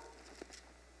 4,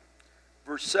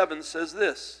 verse 7 says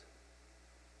this.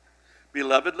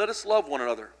 Beloved, let us love one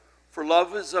another, for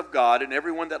love is of God, and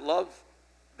everyone that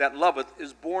loveth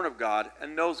is born of God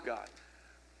and knows God.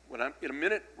 In a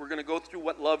minute, we're going to go through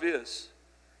what love is.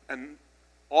 And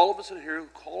all of us in here who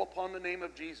call upon the name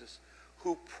of Jesus,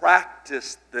 who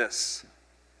practice this,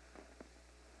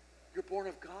 you're born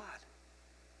of God.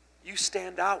 You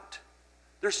stand out.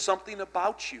 There's something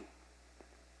about you.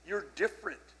 You're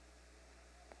different.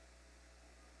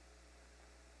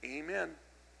 Amen.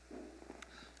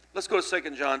 Let's go to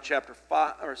 2 John chapter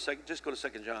 5, just go to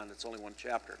 2 John. It's only one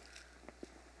chapter.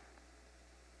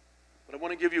 But I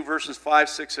want to give you verses 5,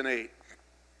 6, and 8.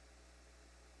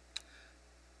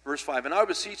 Verse 5, and I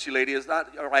beseech you, lady, is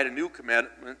not I write a new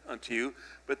commandment unto you,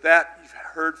 but that you've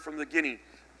heard from the beginning,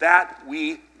 that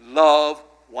we love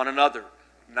one another,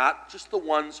 not just the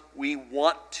ones we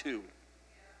want to.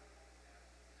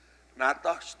 Not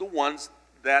just the ones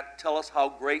that tell us how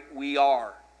great we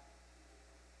are.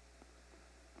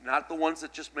 Not the ones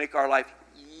that just make our life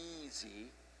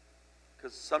easy,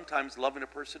 because sometimes loving a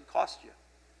person costs you.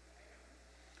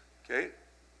 Okay?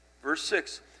 Verse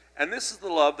 6, and this is the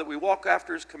love that we walk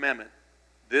after his commandment.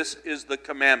 This is the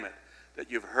commandment that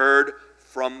you've heard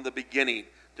from the beginning,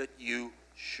 that you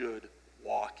should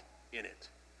walk in it.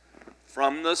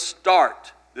 From the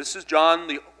start, this is John,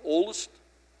 the oldest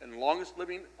and longest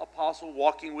living apostle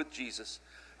walking with Jesus.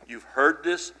 You've heard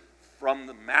this from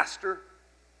the Master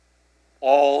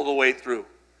all the way through,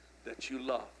 that you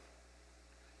love.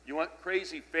 You want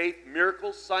crazy faith,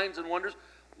 miracles, signs, and wonders?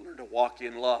 Learn to walk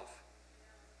in love.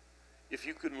 If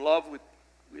you can love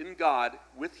in God,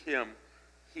 with him,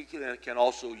 he can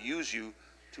also use you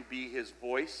to be his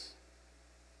voice,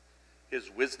 his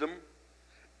wisdom,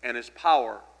 and his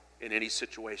power in any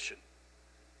situation.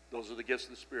 Those are the gifts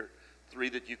of the Spirit. 3,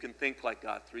 that you can think like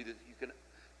God. 3, that you can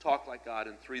talk like God.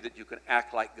 And 3, that you can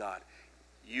act like God.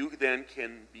 You then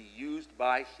can be used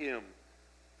by him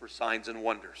for signs and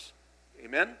wonders.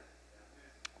 Amen?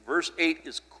 Verse 8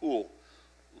 is cool.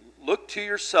 Look to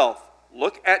yourself.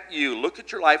 Look at you. Look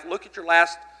at your life. Look at your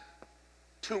last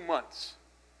 2 months.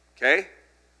 Okay?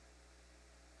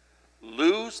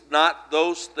 Lose not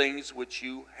those things which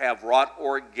you have wrought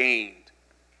or gained.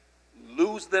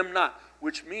 Lose them not.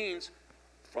 Which means,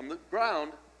 from the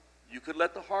ground, you could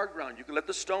let the hard ground, you could let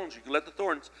the stones, you could let the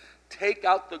thorns take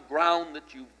out the ground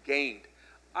that you've gained.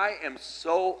 I am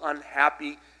so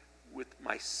unhappy with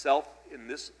myself in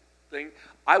this thing.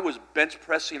 I was bench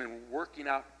pressing and working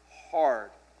out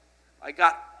hard. I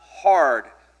got hard.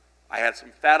 I had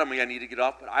some fat on me I need to get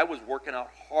off, but I was working out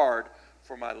hard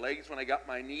for my legs when I got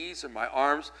my knees and my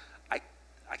arms. I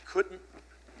couldn't,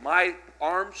 my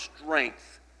arm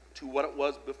strength to what it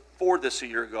was before this a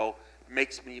year ago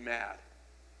makes me mad.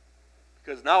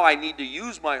 Because now I need to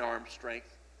use my arm strength.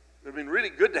 It would have been really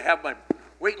good to have my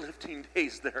weightlifting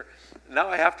days there. Now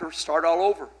I have to start all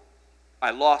over.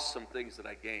 I lost some things that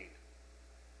I gained.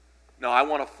 Now I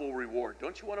want a full reward.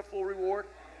 Don't you want a full reward?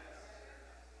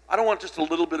 I don't want just a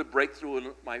little bit of breakthrough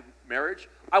in my marriage.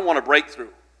 I want a breakthrough.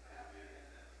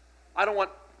 I don't want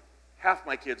half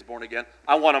my kids born again.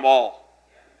 I want them all.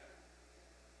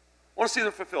 I want to see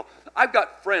them fulfilled. I've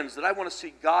got friends that I want to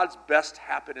see God's best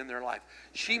happen in their life.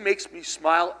 She makes me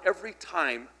smile every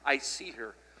time I see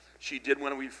her. She did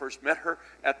when we first met her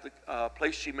at the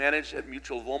place she managed at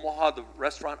Mutual of Omaha, the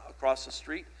restaurant across the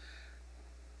street.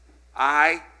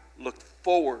 I look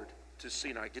forward to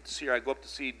seeing her. I get to see her. I go up to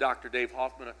see Dr. Dave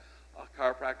Hoffman, a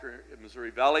chiropractor in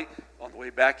Missouri Valley. On the way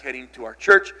back heading to our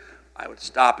church, I would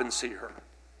stop and see her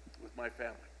with my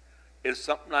family. It's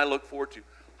something I look forward to.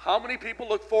 How many people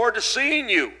look forward to seeing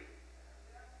you?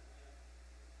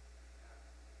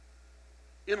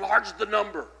 Enlarge the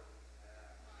number.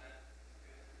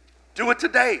 Do it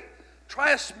today.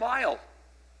 Try a smile.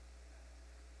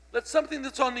 Let something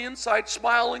that's on the inside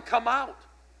smile and come out.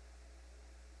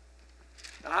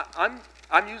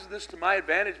 I'm using this to my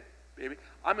advantage, baby.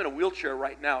 I'm in a wheelchair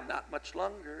right now, not much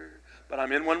longer, but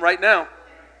I'm in one right now.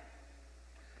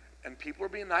 And people are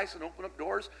being nice and open up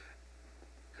doors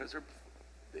because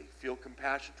they feel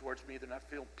compassion towards me. They're not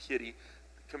feeling pity,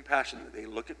 compassion. They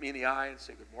look at me in the eye and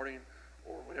say good morning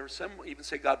or whatever. Some even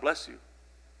say God bless you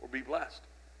or be blessed.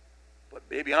 But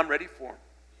baby, I'm ready for them.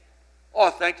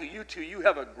 Oh, thank you. You too. You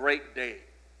have a great day.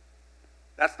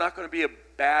 That's not going to be a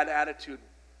bad attitude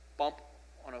bump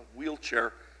on a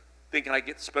wheelchair thinking I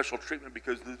get special treatment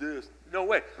because of this. No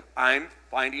way. I'm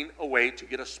finding a way to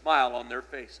get a smile on their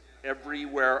face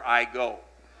everywhere I go.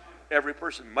 Every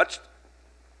person,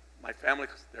 my family,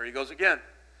 there he goes again.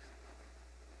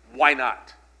 Why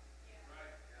not?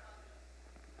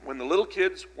 When the little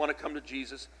kids want to come to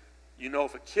Jesus, you know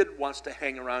if a kid wants to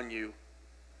hang around you,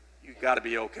 you've got to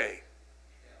be okay.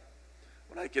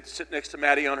 When I get to sit next to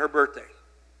Maddie on her birthday,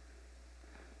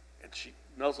 and she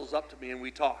nuzzles up to me and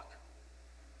we talk,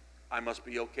 I must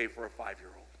be okay for a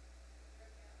 5-year-old.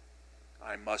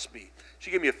 I must be.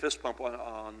 She gave me a fist bump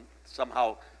on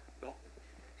somehow. Well,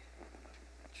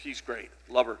 she's great.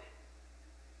 Love her.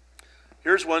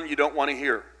 Here's one you don't want to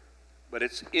hear, but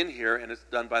it's in here and it's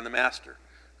done by the Master.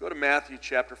 Go to Matthew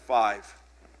chapter 5.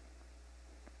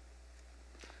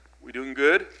 We doing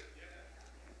good?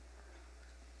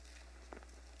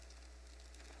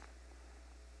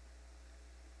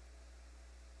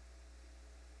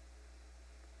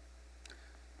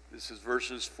 This is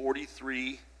verses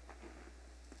 43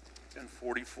 and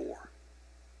 44.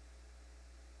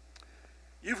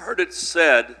 You've heard it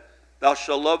said, thou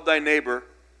shalt love thy neighbor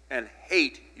and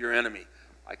hate your enemy.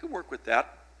 I could work with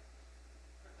that.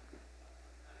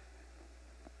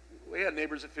 We had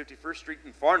neighbors at 51st Street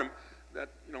in Farnham that,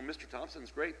 Mr.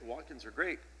 Thompson's great, the Watkins are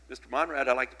great. Mr. Monrad,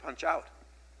 I like to punch out.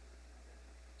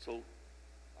 So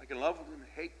I can love and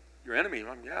hate your enemy.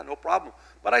 Yeah, no problem.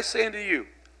 But I say unto you,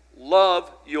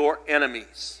 love your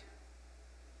enemies.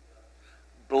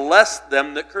 Bless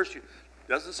them that curse you. It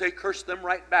doesn't say curse them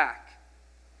right back.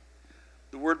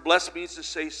 The word bless means to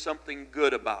say something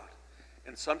good about.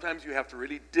 And sometimes you have to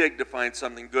really dig to find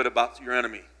something good about your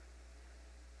enemy.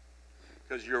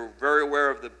 Because you're very aware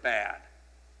of the bad.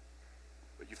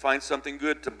 But you find something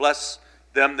good to bless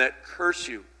them that curse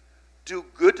you. Do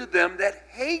good to them that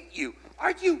hate you.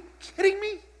 Are you kidding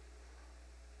me?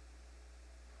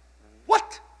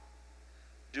 What?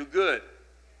 Do good.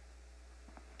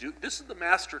 This is the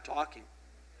Master talking.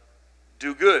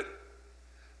 Do good.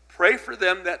 Pray for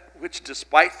them that which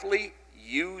despitefully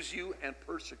use you and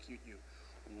persecute you.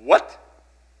 What?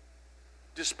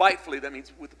 Despitefully, that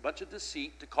means with a bunch of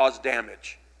deceit to cause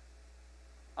damage.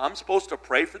 I'm supposed to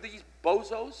pray for these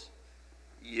bozos?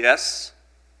 Yes.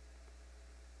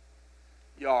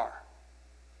 You are.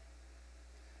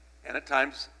 And at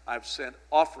times I've sent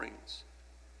offerings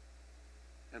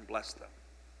and blessed them.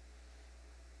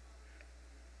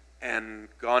 And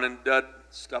gone and done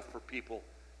stuff for people.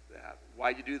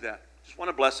 Why you do that? Just want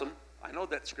to bless them. I know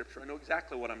that scripture. I know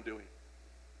exactly what I'm doing.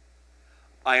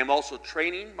 I am also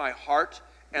training my heart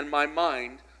and my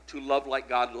mind to love like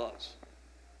God loves.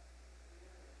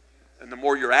 And the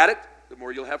more you're at it, the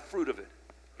more you'll have fruit of it.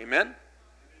 Amen?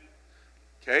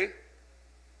 Okay?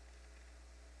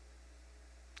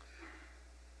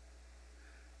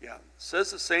 Yeah. It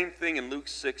says the same thing in Luke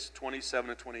 6,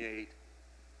 27 and 28.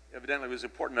 Evidently it was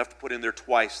important enough to put in there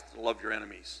twice to love your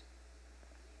enemies.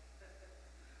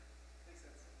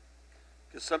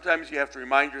 Because sometimes you have to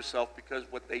remind yourself because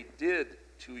what they did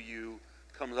to you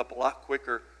comes up a lot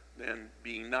quicker than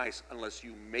being nice unless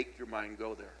you make your mind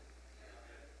go there.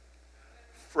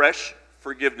 Fresh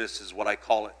forgiveness is what I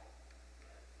call it.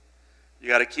 You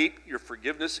got to keep your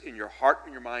forgiveness in your heart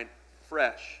and your mind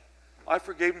fresh. I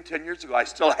forgave them 10 years ago. I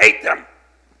still hate them.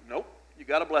 Nope. You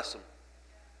got to bless them.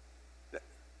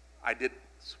 I did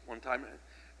one time,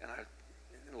 and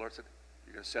the Lord said,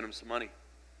 you're going to send him some money.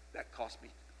 That cost me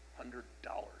 $100.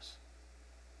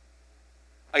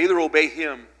 I either obey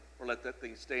him or let that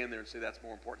thing stay in there and say that's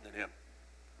more important than him.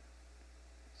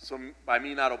 So by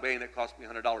me not obeying, it cost me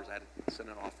 $100. I had to send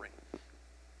an offering.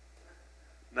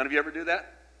 None of you ever do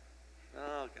that?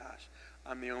 Oh, gosh.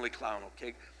 I'm the only clown,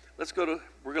 okay? We're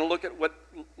going to look at what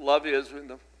love is in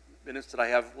the minutes that I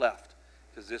have left.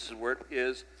 Because this is where it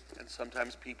is. And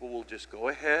sometimes people will just go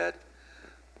ahead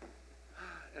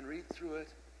and read through it.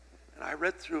 And I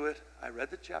read through it. I read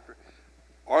the chapter.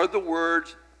 Are the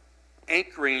words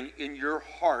anchoring in your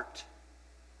heart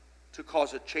to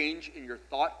cause a change in your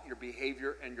thought, your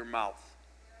behavior, and your mouth?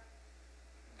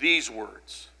 These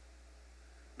words.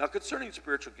 Now, concerning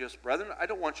spiritual gifts, brethren, I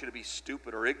don't want you to be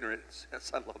stupid or ignorant.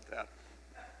 Yes, I love that.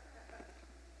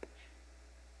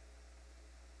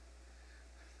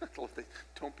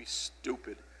 Don't be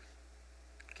stupid.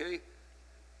 Okay?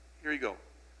 Here you go.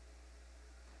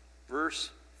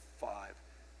 Verse 5.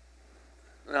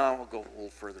 Now we'll go a little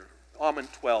further. Oh, I'm in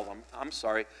 12. I'm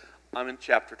sorry. I'm in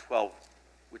chapter 12,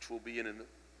 which will be in the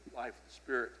Life of the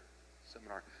Spirit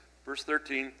seminar. Verse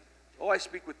 13. Oh, I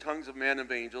speak with tongues of men and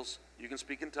of angels. You can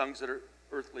speak in tongues that are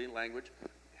earthly language,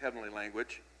 heavenly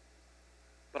language.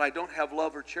 But I don't have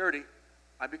love or charity.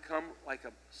 I become like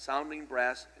a sounding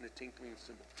brass and a tinkling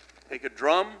cymbal. Take a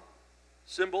drum,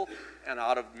 cymbal, and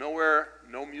out of nowhere,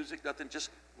 no music, nothing,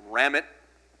 just ram it,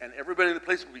 and everybody in the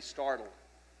place will be startled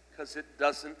because it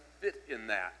doesn't fit in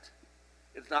that.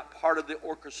 It's not part of the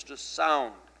orchestra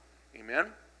sound. Amen?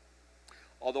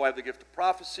 Although I have the gift of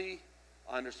prophecy,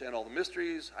 I understand all the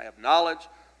mysteries, I have knowledge,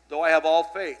 though I have all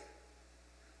faith,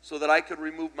 so that I could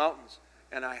remove mountains,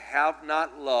 and I have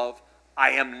not love,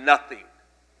 I am nothing.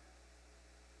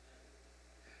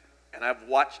 And I've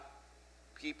watched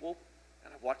people,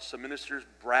 and I've watched some ministers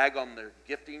brag on their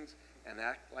giftings and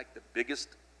act like the biggest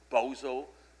bozo.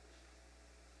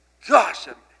 Gosh,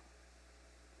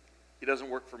 he doesn't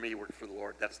work for me, he works for the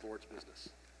Lord. That's the Lord's business.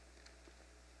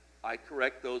 I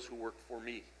correct those who work for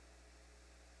me.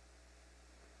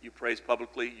 You praise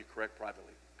publicly, you correct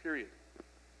privately. Period.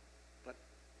 But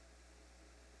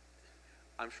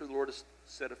I'm sure the Lord has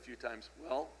said a few times,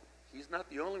 well, he's not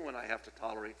the only one I have to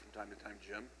tolerate from time to time,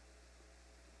 Jim.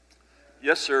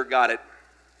 Yes, sir, got it.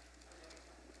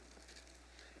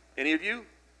 Any of you?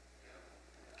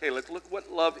 Okay, let's look at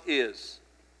what love is.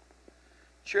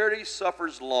 Charity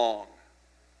suffers long.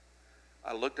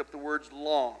 I looked up the words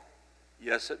long.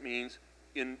 Yes, it means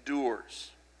endures.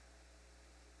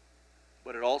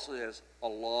 But it also has a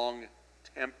long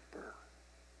temper.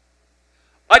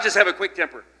 I just have a quick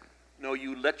temper. No,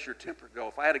 you let your temper go.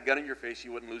 If I had a gun in your face,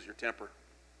 you wouldn't lose your temper.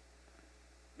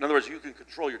 In other words, you can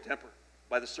control your temper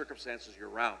by the circumstances you're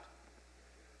around.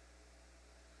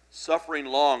 Suffering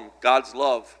long, God's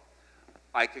love,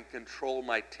 I can control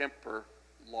my temper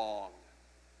long.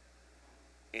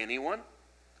 Anyone?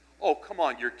 Oh, come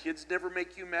on, your kids never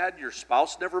make you mad, your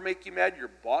spouse never make you mad, your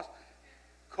boss,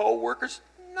 co-workers,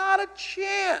 not a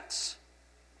chance.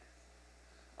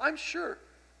 I'm sure.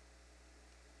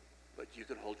 But you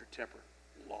can hold your temper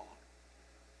long.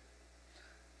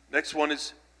 Next one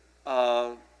is,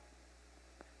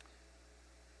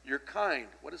 you're kind.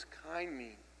 What does kind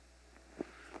mean?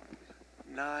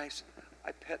 Nice.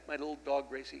 I pet my little dog,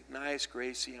 Gracie. Nice,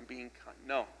 Gracie, I'm being kind.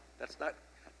 No, that's not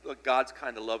God's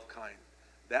kind of love kind.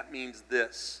 That means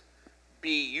this: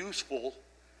 be useful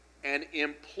and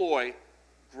employ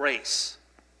grace.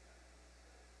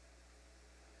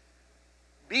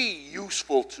 Be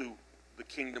useful to the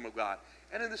kingdom of God.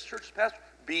 And in this church, pastor,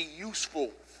 be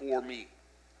useful for me.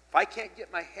 If I can't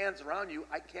get my hands around you,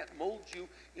 I can't mold you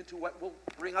into what will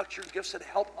bring out your gifts and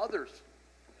help others.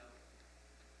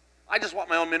 I just want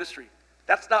my own ministry.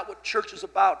 That's not what church is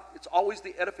about. It's always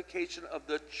the edification of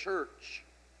the church.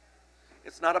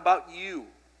 It's not about you.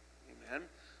 Amen.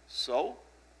 So,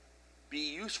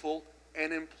 be useful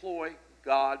and employ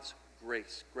God's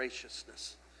grace,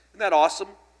 graciousness. Isn't that awesome?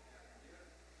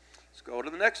 Let's go to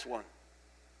the next one.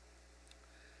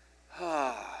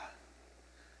 Love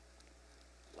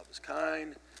is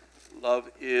kind. Love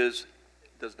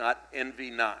does not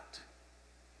envy not.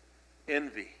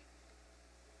 Envy.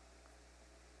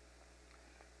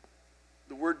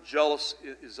 The word jealous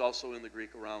is also in the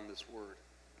Greek around this word.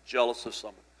 Jealous of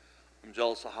someone. I'm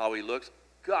jealous of how he looks.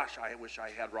 Gosh, I wish I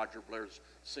had Roger Blair's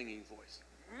singing voice.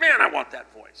 Man, I want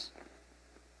that voice.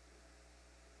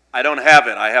 I don't have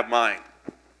it. I have mine.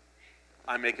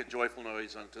 I make a joyful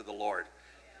noise unto the Lord.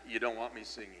 You don't want me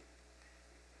singing.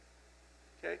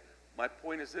 Okay? My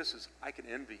point is this, is I can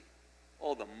envy.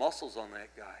 Oh, the muscles on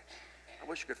that guy. I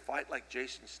wish I could fight like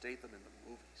Jason Statham in the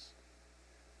movies.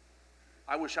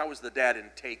 I wish I was the dad in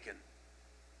Taken.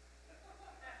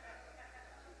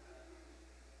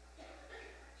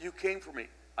 You came for me.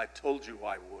 I told you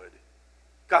I would.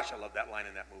 Gosh, I love that line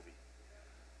in that movie.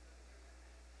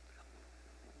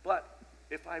 But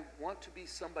if I want to be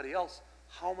somebody else,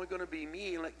 how am I going to be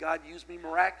me and let God use me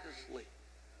miraculously?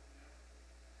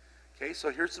 Okay,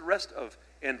 so here's the rest of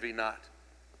envy not.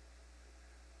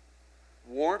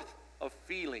 Warmth of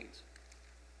feelings.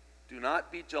 Do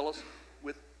not be jealous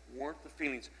with warmth of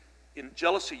feelings. In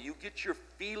jealousy, you get your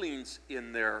feelings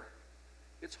in there.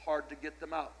 It's hard to get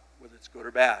them out, whether it's good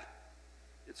or bad.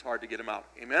 It's hard to get them out.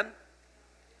 Amen?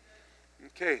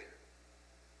 Okay.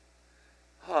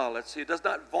 Let's see. It does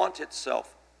not vaunt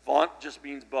itself. Vaunt just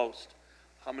means boast.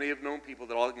 How many have known people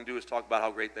that all they can do is talk about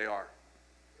how great they are?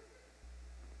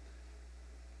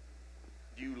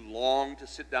 Do you long to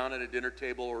sit down at a dinner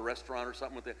table or a restaurant or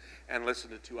something with it and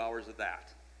listen to 2 hours of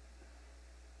that?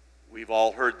 We've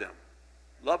all heard them.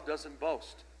 Love doesn't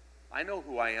boast. I know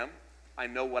who I am. I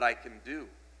know what I can do.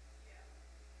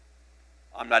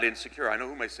 I'm not insecure. I know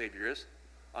who my Savior is.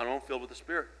 I know I'm filled with the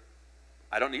Spirit.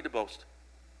 I don't need to boast.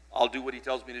 I'll do what He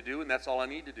tells me to do, and that's all I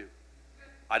need to do.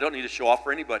 I don't need to show off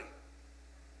for anybody.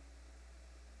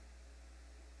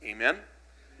 Amen?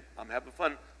 I'm having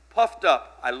fun. Puffed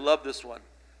up. I love this one.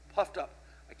 Puffed up.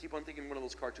 I keep on thinking one of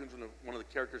those cartoons when one of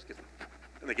the characters gets,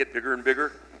 and they get bigger and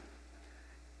bigger.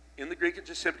 In the Greek, it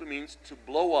just simply means to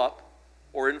blow up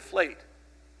or inflate.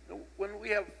 When we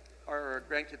have our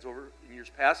grandkids over in years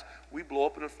past, we blow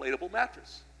up an inflatable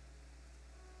mattress.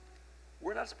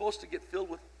 We're not supposed to get filled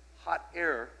with hot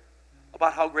air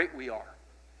about how great we are,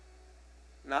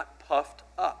 not puffed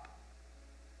up.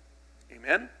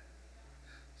 Amen?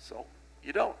 So,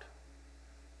 you don't.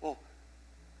 Well,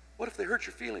 what if they hurt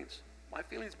your feelings? My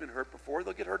feelings have been hurt before,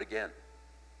 they'll get hurt again.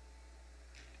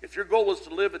 If your goal is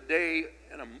to live a day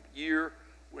and a year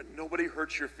when nobody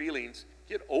hurts your feelings,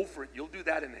 get over it. You'll do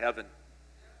that in heaven.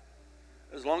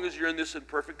 As long as you're in this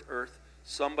imperfect earth,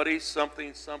 somebody,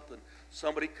 something,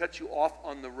 somebody cuts you off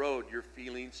on the road, your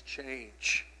feelings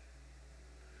change.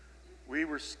 We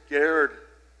were scared,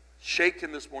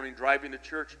 shaken this morning driving to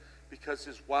church because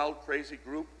this wild, crazy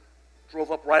group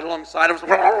drove up right alongside of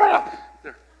us.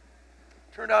 There.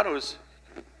 Turned out it was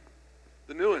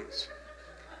the new ones.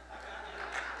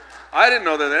 I didn't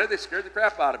know they're there. They scared the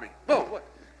crap out of me. Whoa, what?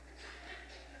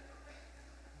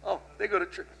 Oh, they go to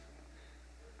church.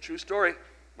 True story.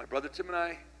 My brother Tim and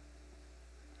I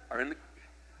are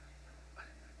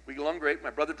we get along great. My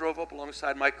brother drove up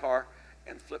alongside my car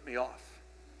and flipped me off.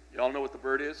 You all know what the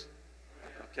bird is?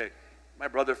 Okay. My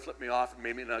brother flipped me off and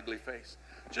made me an ugly face.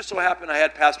 Just so happened I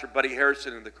had Pastor Buddy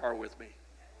Harrison in the car with me.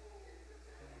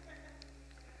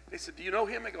 They said, "Do you know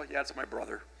him?" I go, "Yeah, it's my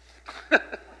brother."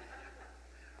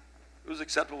 It was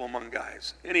acceptable among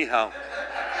guys. Anyhow.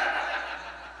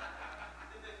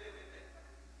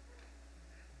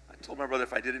 I told my brother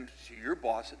if I didn't see your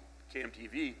boss at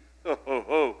KMTV, ho, ho,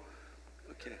 ho.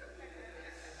 Okay.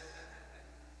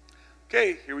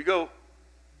 Okay, here we go.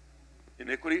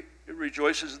 Iniquity, it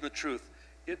rejoices in the truth.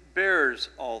 It bears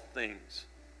all things.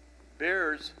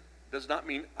 Bears does not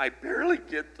mean I barely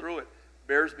get through it.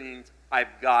 Bears means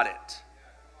I've got it.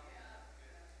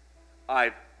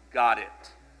 I've got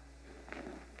it.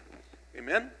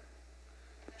 Amen?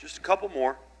 Just a couple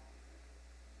more.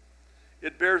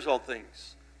 It bears all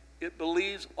things. It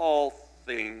believes all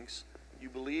things. You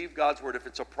believe God's word. If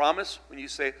it's a promise, when you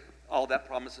say, "Oh, that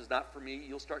promise is not for me,"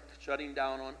 you'll start shutting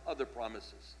down on other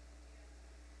promises.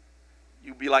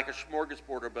 You'll be like a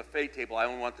smorgasbord or buffet table. I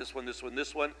only want this one, this one,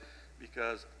 this one,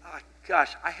 because,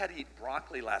 gosh, I had to eat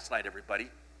broccoli last night,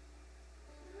 everybody.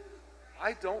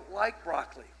 I don't like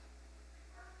broccoli.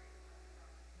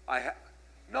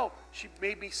 No, she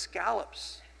made me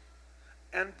scallops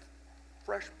and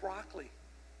fresh broccoli.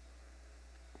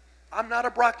 I'm not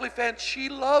a broccoli fan. She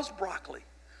loves broccoli.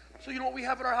 So you know what we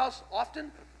have in our house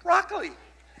often? Broccoli.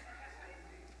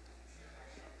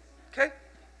 Okay?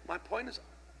 My point is,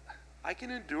 I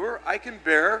can endure, I can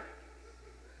bear,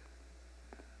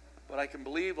 but I can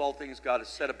believe all things God has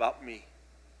said about me.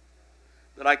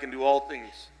 That I can do all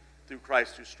things through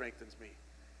Christ who strengthens me.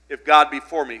 If God be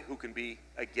for me, who can be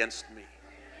against me?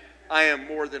 I am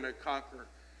more than a conqueror.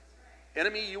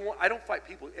 Enemy, I don't fight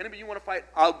people. Enemy, you want to fight?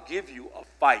 I'll give you a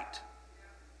fight.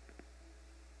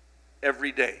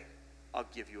 Every day, I'll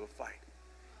give you a fight.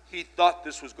 He thought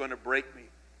this was going to break me.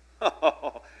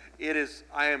 It is,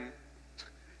 I am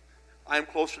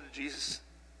closer to Jesus.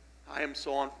 I am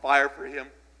so on fire for him.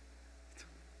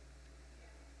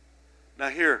 Now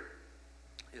here,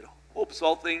 it hopes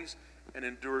all things and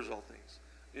endures all things.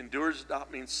 Endures does not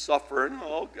mean suffer and,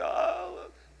 oh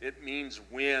God. It means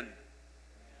win.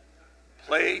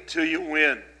 Play till you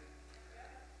win.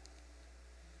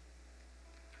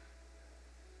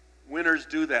 Winners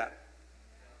do that.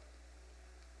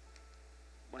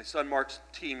 My son Mark's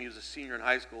team, he was a senior in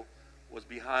high school, was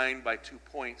behind by 2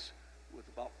 points with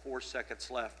about 4 seconds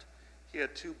left. He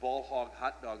had 2 ball hog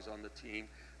hot dogs on the team.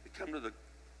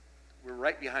 We're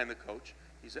right behind the coach.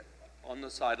 He's on the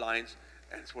sidelines,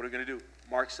 and it's what we're going to do.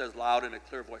 Mark says loud in a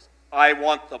clear voice, "I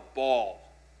want the ball."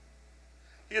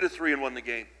 He had a 3 and won the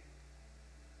game.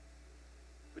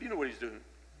 But you know what he's doing?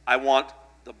 I want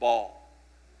the ball.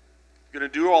 You're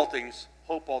going to do all things,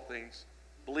 hope all things,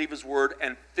 believe his word,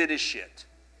 and finish it.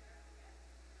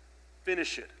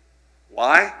 Finish it.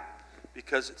 Why?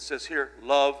 Because it says here,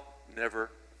 love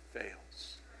never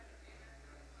fails.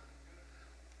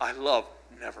 I love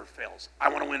never fails. I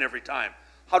want to win every time.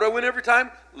 How do I win every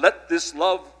time? Let this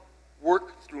love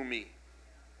work through me.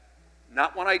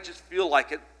 Not when I just feel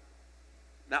like it.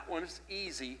 Not when it's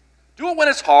easy. Do it when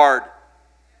it's hard.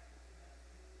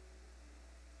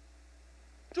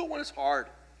 Do it when it's hard.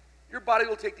 Your body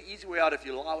will take the easy way out if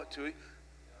you allow it to.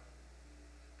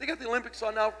 They got the Olympics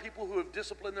on now for people who have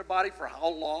disciplined their body for how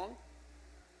long?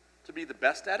 To be the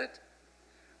best at it?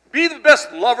 Be the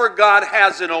best lover God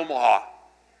has in Omaha.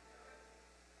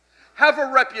 Have a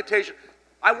reputation.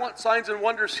 I want signs and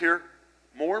wonders here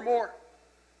more and more.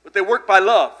 But they work by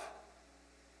love.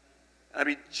 And I'd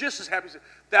be just as happy to say,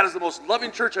 that is the most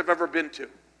loving church I've ever been to.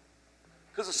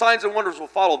 Because the signs and wonders will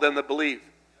follow them that believe.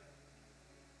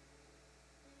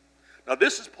 Now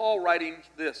this is Paul writing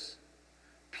this.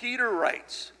 Peter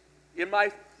writes, in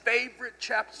my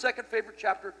second favorite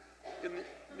chapter in the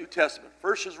New Testament.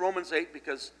 First is Romans 8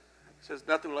 because it says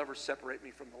nothing will ever separate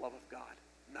me from the love of God.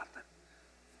 Nothing.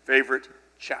 Favorite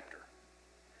chapter.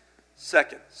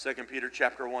 Second, 2 Peter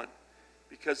chapter 1.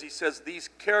 Because he says these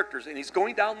characters, and he's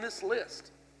going down this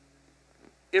list.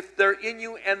 If they're in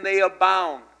you and they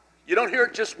abound. You don't hear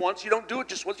it just once. You don't do it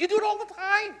just once. You do it all the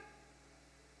time.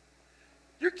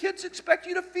 Your kids expect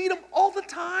you to feed them all the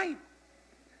time.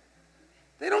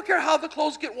 They don't care how the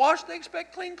clothes get washed. They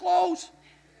expect clean clothes.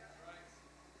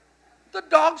 The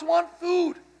dogs want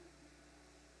food.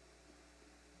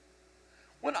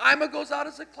 When Ima goes out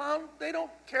as a clown, they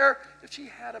don't care if she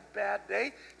had a bad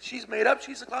day. She's made up.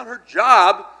 She's a clown. Her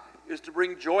job is to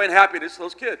bring joy and happiness to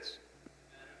those kids.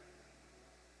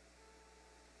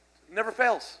 Never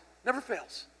fails. Never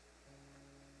fails.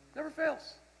 Never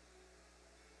fails.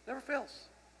 Never fails.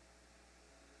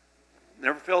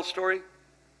 Never fails story.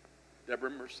 Deborah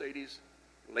and Mercedes,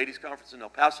 ladies' conference in El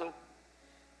Paso.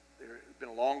 It's been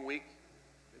a long week.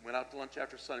 They went out to lunch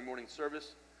after Sunday morning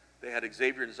service. They had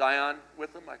Xavier and Zion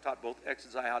with them. I taught both X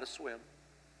and Zion how to swim.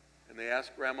 And they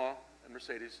asked Grandma and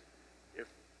Mercedes if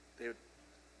the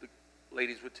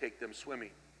ladies would take them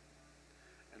swimming.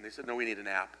 And they said, no, we need a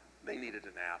nap. They needed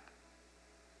a nap.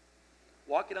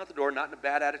 Walking out the door, not in a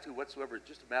bad attitude whatsoever,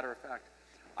 just a matter of fact.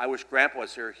 I wish Grandpa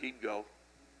was here. He'd go.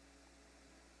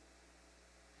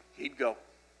 He'd go.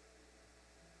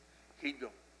 He'd go.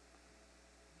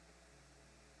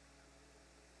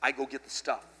 I go get the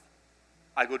stuff.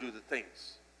 I go do the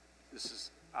things. This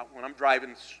is, when I'm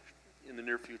driving in the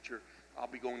near future, I'll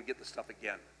be going to get the stuff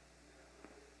again.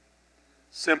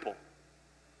 Simple.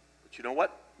 But you know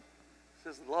what? It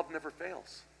says love never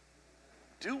fails.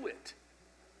 Do it.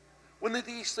 When they're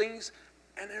these things,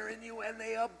 and they're in you, and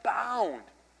they abound,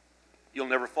 you'll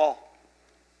never fall.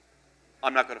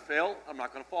 I'm not going to fail. I'm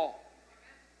not going to fall.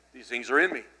 These things are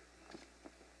in me.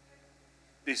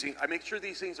 These things, I make sure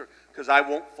these things are, because I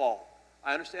won't fall.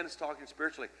 I understand it's talking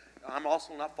spiritually. I'm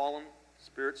also not falling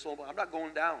spirit, soul. I'm not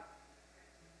going down.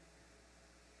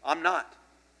 I'm not.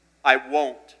 I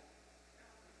won't.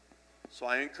 So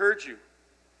I encourage you.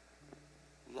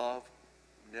 Love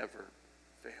never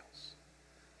fails.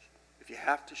 If you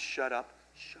have to shut up,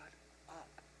 shut up.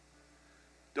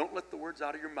 Don't let the words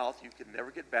out of your mouth you can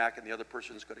never get back and the other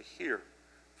person is going to hear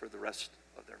for the rest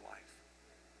of their life.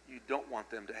 You don't want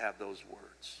them to have those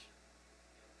words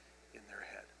in their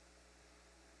head.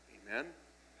 Amen?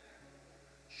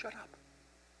 Shut up.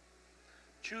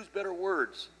 Choose better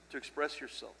words to express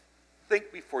yourself.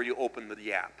 Think before you open the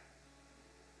yap.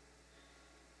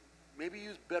 Maybe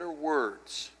use better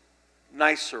words,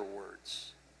 nicer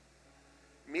words.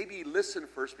 Maybe listen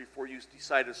first before you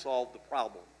decide to solve the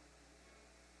problem.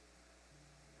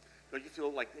 Don't you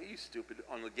feel like they stupid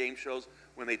on the game shows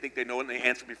when they think they know it and they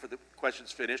answer before the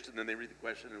question's finished and then they read the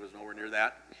question and it was nowhere near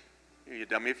that? You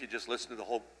dummy, if you just listen to the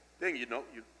whole thing, you know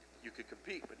you could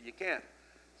compete, but you can't.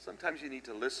 Sometimes you need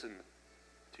to listen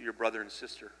to your brother and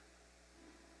sister.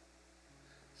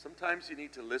 Sometimes you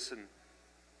need to listen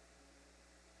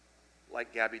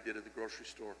like Gabby did at the grocery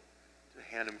store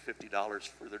to hand them $50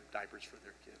 for their diapers for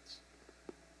their kids.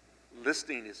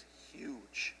 Listening is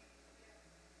huge.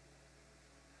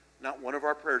 Not one of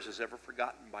our prayers is ever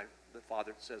forgotten by the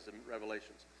Father, it says in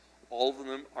Revelations. All of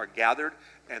them are gathered,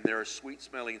 and they're a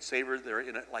sweet-smelling savor. They're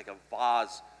in it like a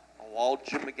vase of all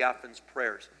Jim McGaffin's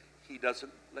prayers. He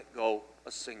doesn't let go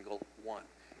a single one.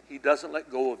 He doesn't let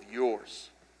go of yours.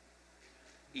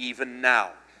 Even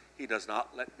now, he does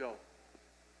not let go.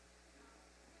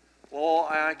 Oh,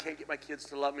 I can't get my kids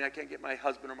to love me. I can't get my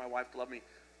husband or my wife to love me.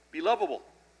 Be lovable.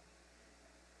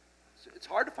 It's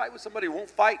hard to fight with somebody who won't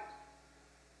fight.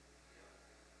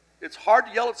 It's hard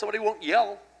to yell at somebody who won't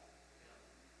yell.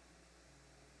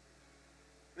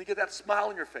 And you get that smile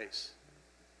on your face.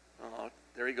 Oh,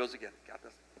 there he goes again. Got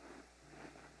this.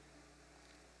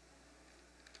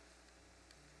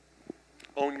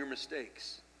 Own your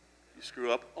mistakes. You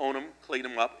screw up, own them, clean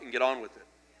them up, and get on with it.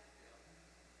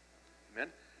 Amen?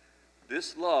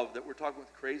 This love that we're talking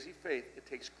with, crazy faith, it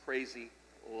takes crazy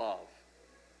love.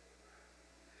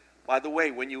 By the way,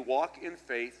 when you walk in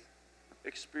faith,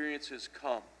 experiences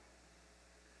come.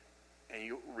 And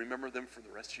you remember them for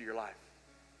the rest of your life.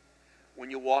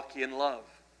 When you walk in love,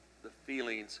 the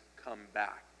feelings come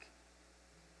back.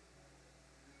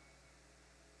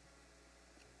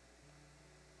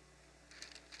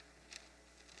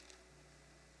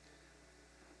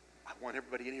 I want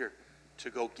everybody in here to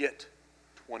go get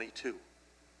 22.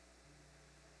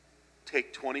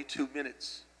 Take 22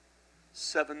 minutes.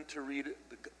 7 to read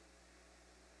the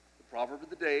proverb of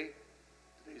the day.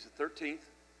 Today's the 13th.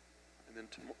 And then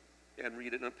tomorrow. and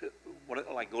read it.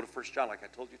 Like go to 1 John like I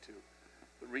told you to.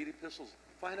 But read epistles.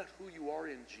 Find out who you are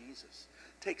in Jesus.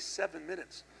 Take 7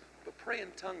 minutes. But pray in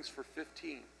tongues for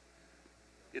 15.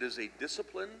 It is a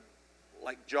discipline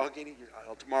like jogging.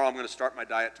 Tomorrow I'm going to start my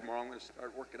diet. Tomorrow I'm going to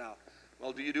start working out.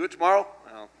 Well, do you do it tomorrow?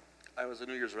 Well, I was a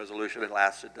New Year's resolution. It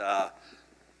lasted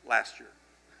last year.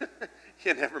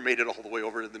 You never made it all the way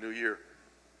over to the new year.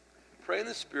 Praying in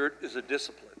the Spirit is a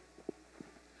discipline.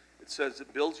 It says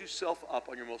it builds yourself up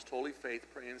on your most holy faith,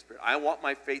 praying in the Spirit. I want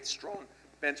my faith strong,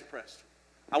 bench pressed.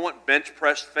 I want bench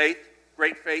pressed faith,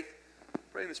 great faith.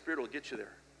 Praying in the Spirit will get you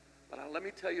there. But let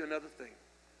me tell you another thing.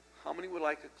 How many would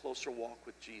like a closer walk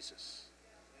with Jesus?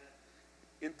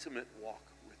 Intimate walk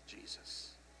with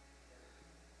Jesus.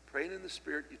 Praying in the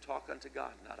Spirit, you talk unto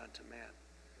God, not unto man.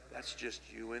 That's just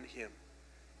you and him.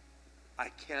 I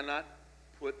cannot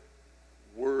put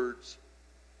words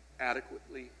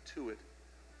adequately to it.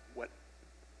 What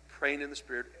praying in the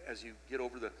Spirit as you get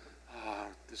over the,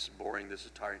 this is boring, this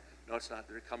is tiring. No, it's not.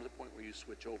 There comes a point where you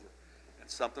switch over. And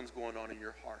something's going on in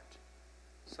your heart.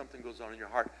 Something goes on in your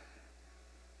heart.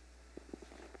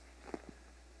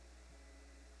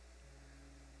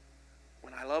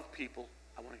 When I love people,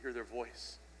 I want to hear their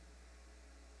voice.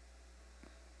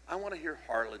 I want to hear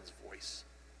Harlan's voice.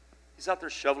 He's out there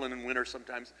shoveling in winter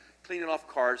sometimes, cleaning off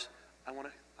cars. I want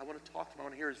to talk to him. I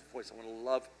want to hear his voice. I want to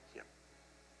love him.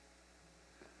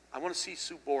 I want to see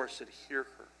Sue Boris and hear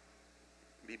her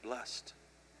and be blessed.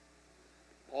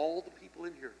 All the people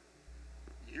in here,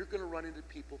 you're going to run into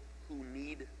people who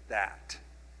need that.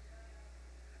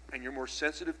 And you're more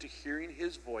sensitive to hearing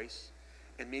his voice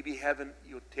and maybe having,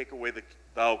 take away the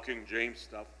thou King James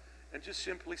stuff and just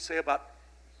simply say about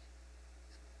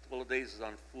 12 days is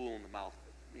on fool in the mouth.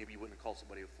 Maybe you wouldn't call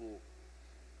somebody a fool.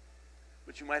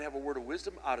 But you might have a word of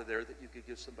wisdom out of there that you could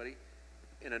give somebody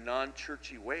in a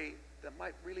non-churchy way that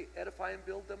might really edify and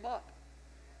build them up.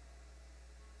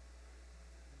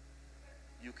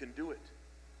 You can do it.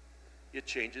 It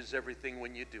changes everything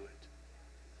when you do it.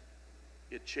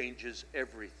 It changes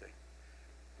everything.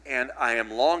 And I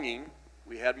am longing.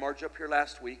 We had Marge up here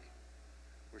last week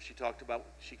where she talked about,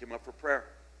 she came up for prayer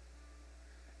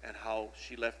and how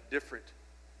she left different.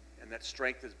 And that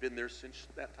strength has been there since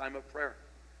that time of prayer.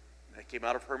 And that came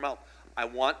out of her mouth. I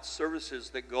want services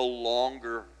that go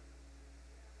longer.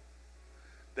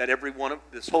 That every one of,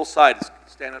 this whole side is,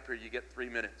 stand up here, you get 3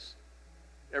 minutes.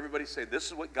 Everybody say, this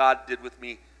is what God did with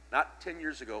me, not 10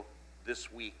 years ago,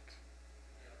 this week.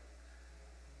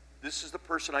 This is the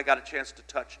person I got a chance to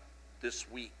touch this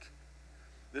week.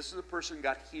 This is the person who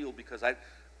got healed because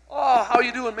how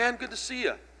you doing, man? Good to see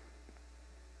you.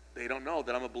 They don't know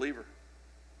that I'm a believer.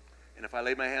 And if I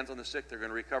lay my hands on the sick, they're going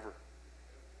to recover.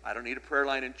 I don't need a prayer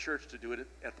line in church to do it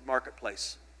at the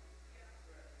marketplace.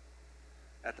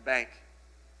 At the bank.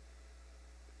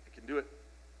 I can do it.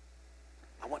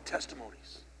 I want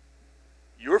testimonies.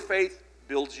 Your faith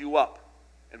builds you up.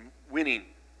 And winning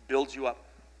builds you up.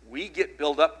 We get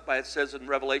built up by, it says in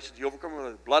Revelation, you overcome with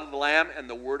the blood of the Lamb and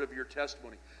the word of your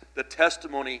testimony. The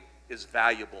testimony is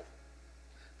valuable.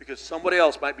 Because somebody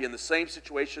else might be in the same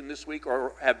situation this week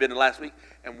or have been last week,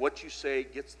 and what you say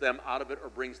gets them out of it or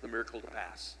brings the miracle to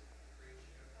pass.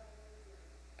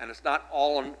 And it's not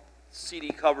all on CD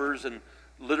covers and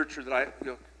literature that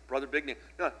Brother Bigney.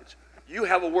 No, you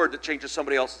have a word that changes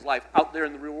somebody else's life out there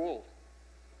in the real world.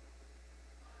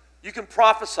 You can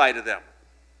prophesy to them.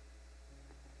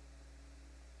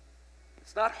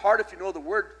 It's not hard if you know the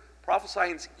word.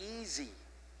 Prophesying is easy.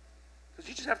 Because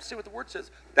you just have to say what the word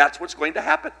says. That's what's going to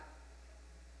happen.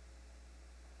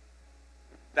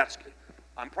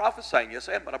 I'm prophesying, yes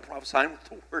I am, but I'm prophesying what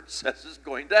the word says is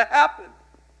going to happen.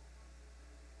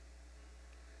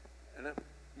 And then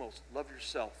most, love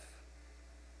yourself.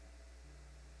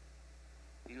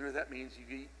 Even if that means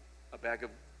you eat a bag of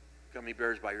gummy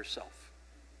bears by yourself.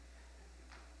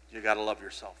 You got to love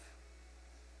yourself.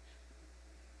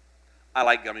 I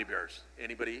like gummy bears.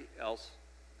 Anybody else?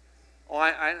 Oh,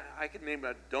 I could name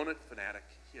a donut fanatic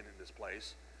in this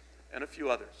place and a few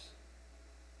others.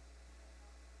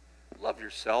 Love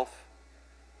yourself.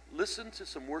 Listen to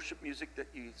some worship music that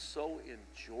you so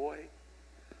enjoy.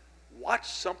 Watch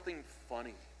something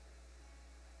funny.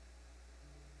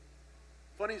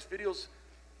 Funniest videos,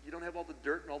 you don't have all the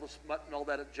dirt and all the smut and all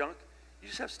that junk. You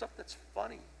just have stuff that's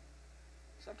funny.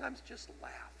 Sometimes just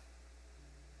laugh.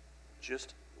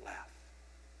 Just laugh.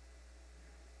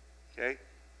 Okay?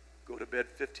 Go to bed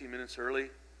 15 minutes early,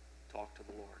 talk to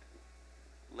the Lord.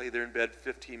 Lay there in bed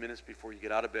 15 minutes before you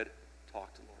get out of bed,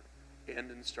 talk to the Lord.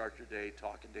 End and start your day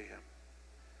talking to Him.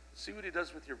 See what He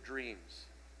does with your dreams.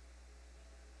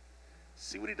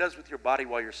 See what He does with your body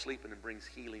while you're sleeping and brings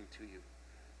healing to you.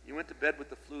 You went to bed with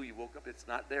the flu, you woke up, it's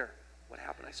not there. What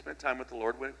happened? I spent time with the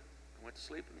Lord, went to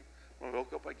sleep, and when I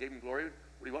woke up, I gave him glory. What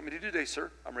do you want me to do today,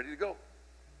 sir? I'm ready to go.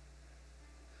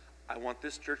 I want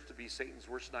this church to be Satan's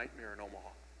worst nightmare in Omaha.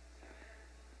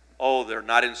 Oh, they're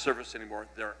not in service anymore.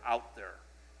 They're out there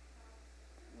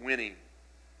winning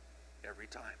every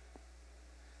time.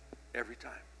 Every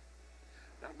time.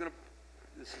 Now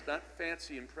this is not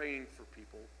fancy in praying for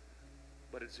people,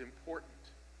 but it's important.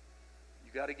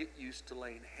 You got to get used to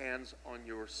laying hands on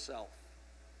yourself.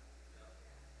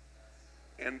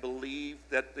 And believe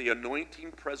that the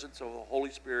anointing presence of the Holy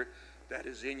Spirit that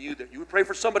is in you, that you would pray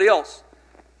for somebody else,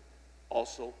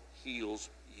 also heals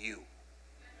you.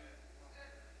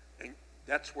 And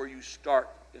that's where you start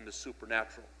in the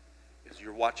supernatural, is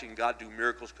you're watching God do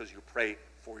miracles because you pray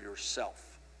for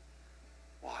yourself.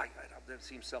 Well, that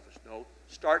seems selfish. No,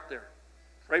 start there.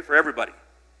 Pray for everybody.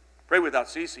 Pray without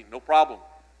ceasing, no problem.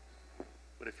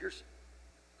 But if you're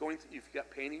if you've got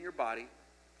pain in your body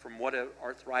from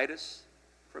arthritis,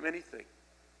 from anything,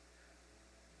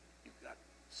 you've got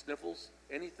sniffles,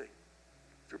 anything.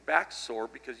 If your back's sore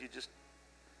because you just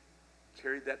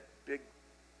carried that big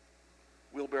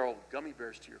wheelbarrow of gummy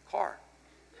bears to your car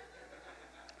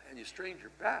and you strained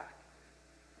your back.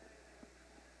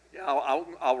 Yeah,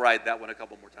 I'll ride that one a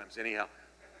couple more times. Anyhow,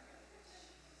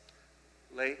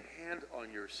 lay hand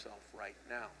on yourself right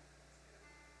now,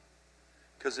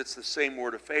 because it's the same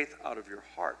word of faith out of your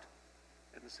heart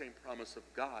and the same promise of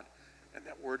God, and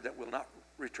that word that will not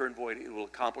return void. It will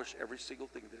accomplish every single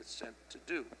thing that it's sent to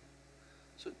do.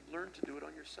 So learn to do it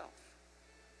on yourself.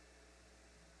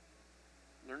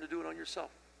 Learn to do it on yourself.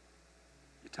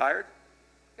 You tired?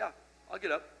 Yeah, I'll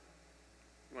get up.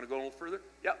 You want to go a little further?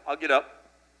 Yeah, I'll get up.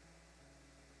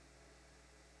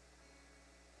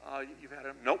 You've had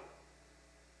a nope.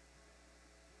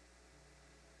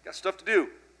 Got stuff to do.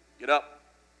 Get up.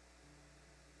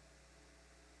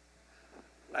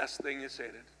 Last thing you say,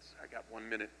 I got 1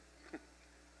 minute.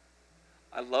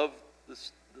 I love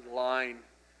the line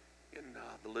in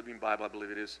the Living Bible, I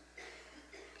believe it is.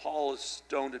 Paul is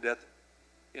stoned to death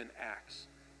in Acts.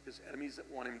 His enemies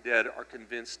that want him dead are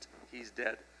convinced he's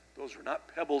dead. Those were not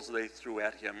pebbles they threw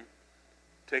at him.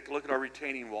 Take a look at our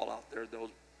retaining wall out there, those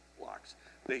blocks.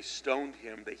 They stoned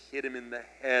him. They hit him in the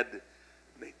head.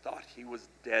 They thought he was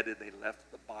dead, and they left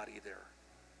the body there.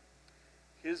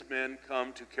 His men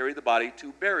come to carry the body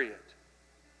to bury it.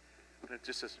 And it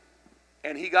just says,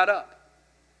 and he got up.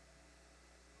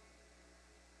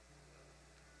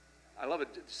 I love it.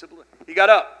 It's simple. He got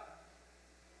up.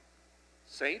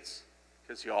 Saints,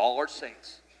 because you all are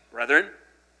saints. Brethren,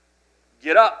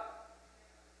 get up.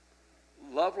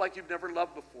 Love like you've never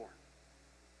loved before.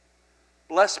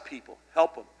 Bless people.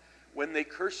 Help them. When they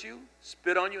curse you,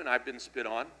 spit on you, and I've been spit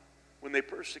on. When they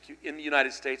persecute in the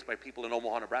United States by people in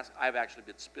Omaha, Nebraska, I've actually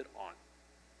been spit on.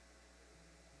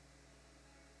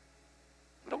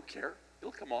 I don't care.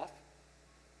 It'll come off.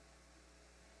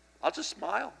 I'll just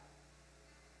smile.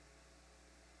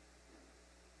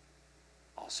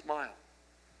 I'll smile.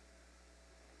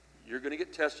 You're going to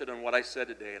get tested on what I said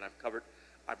today, and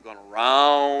I've gone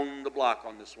around the block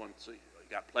on this one, so you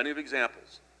got plenty of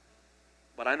examples.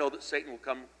 But I know that Satan will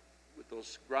come with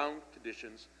those ground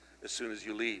conditions as soon as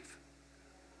you leave.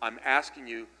 I'm asking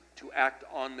you to act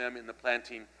on them in the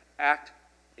planting, act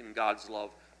in God's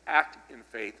love, act in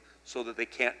faith so that they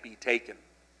can't be taken.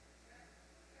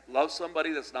 Love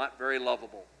somebody that's not very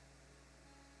lovable.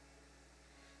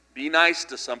 Be nice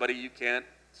to somebody you can't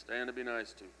stand to be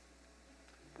nice to.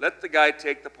 Let the guy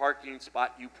take the parking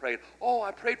spot you prayed. Oh,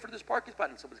 I prayed for this parking spot,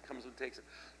 and somebody comes and takes it.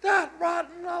 That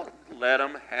rotten out. Let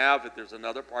him have it. There's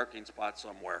another parking spot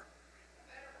somewhere.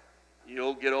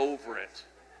 You'll get over it.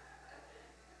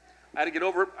 I had to get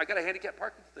over it. I got a handicapped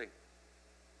parking thing.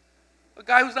 A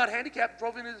guy who's not handicapped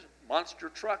drove in his monster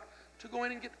truck to go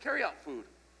in and get carry-out food.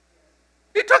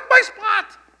 He took my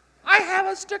spot. I have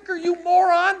a sticker, you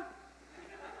moron.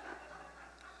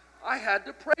 I had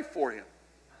to pray for him.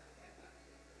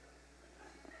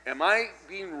 Am I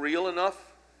being real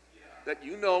enough that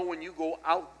you know when you go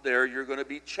out there you're going to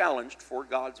be challenged for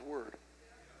God's word?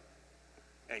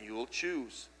 And you will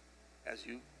choose as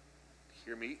you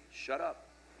hear me shut up.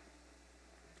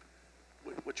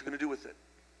 What you're going to do with it?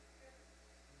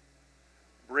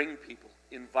 Bring people.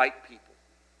 Invite people.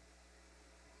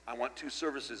 I want 2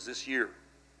 services this year.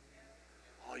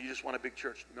 Oh, you just want a big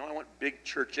church. No, I want big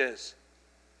churches.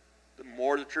 The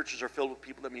more the churches are filled with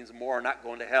people, that means the more are not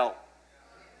going to hell.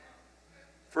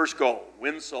 First goal,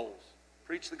 win souls.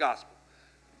 Preach the gospel.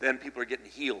 Then people are getting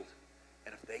healed.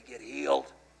 And if they get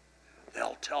healed,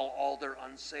 they'll tell all their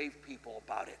unsaved people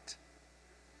about it.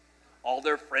 All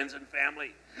their friends and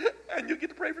family. And you get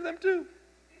to pray for them too.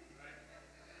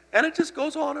 And it just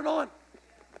goes on and on.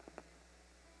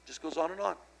 Just goes on and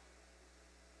on.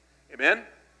 Amen?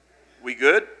 We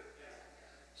good?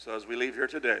 So as we leave here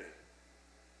today,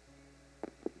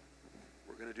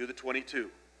 we're going to do the 22.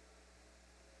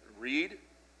 Read,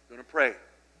 we're going to pray.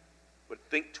 But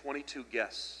think 22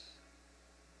 guests.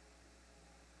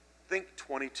 Think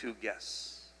 22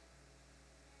 guests.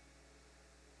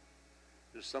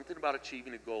 There's something about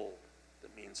achieving a goal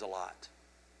that means a lot.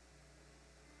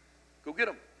 Go get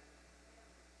them.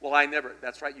 Well, I never.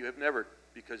 That's right, you have never,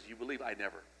 because you believe I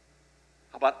never.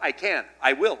 How about I can?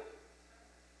 I will.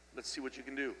 Let's see what you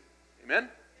can do. Amen?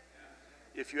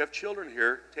 If you have children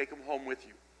here, take them home with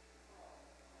you.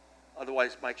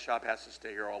 Otherwise, Mike Schaub has to stay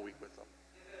here all week with them.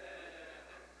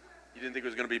 You didn't think it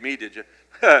was going to be me, did you?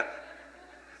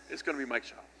 It's going to be Mike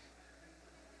Schaub.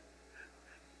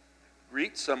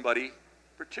 Greet somebody,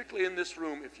 particularly in this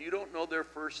room. If you don't know their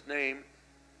first name,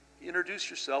 introduce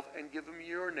yourself and give them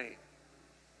your name.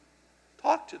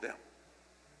 Talk to them.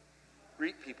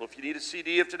 Greet people. If you need a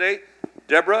CD of today,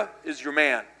 Deborah is your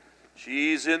man.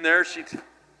 She's in there.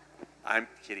 I'm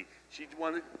kidding. She's the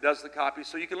one that does the copy,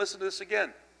 so you can listen to this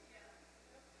again.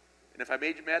 And if I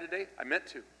made you mad today, I meant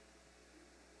to.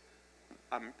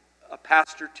 I'm a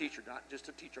pastor teacher, not just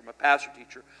a teacher. I'm a pastor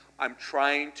teacher. I'm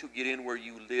trying to get in where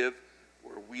you live,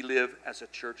 where we live as a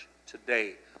church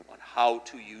today, on how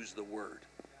to use the word.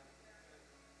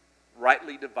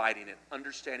 Rightly dividing it,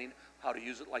 understanding how to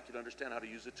use it like you'd understand how to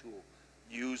use a tool.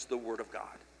 Use the word of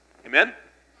God. Amen?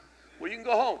 Well, you can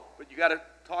go home, but you got to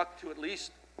talk to at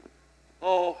least,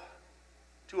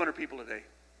 200 people a day.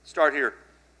 Start here.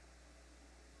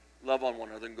 Love on one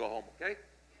another and go home, okay?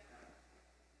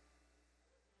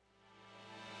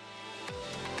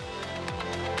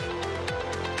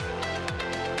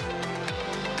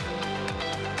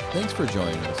 Thanks for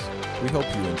joining us. We hope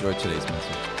you enjoyed today's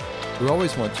message. We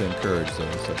always want to encourage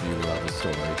those of you who have a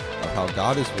story of how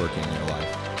God is working in your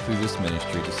life through this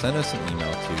ministry to send us an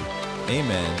email to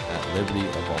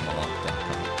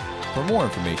amen@libertyofomaha.com. For more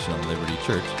information on Liberty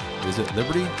Church, visit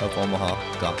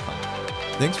libertyofomaha.com.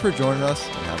 Thanks for joining us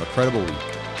and have a credible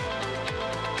week.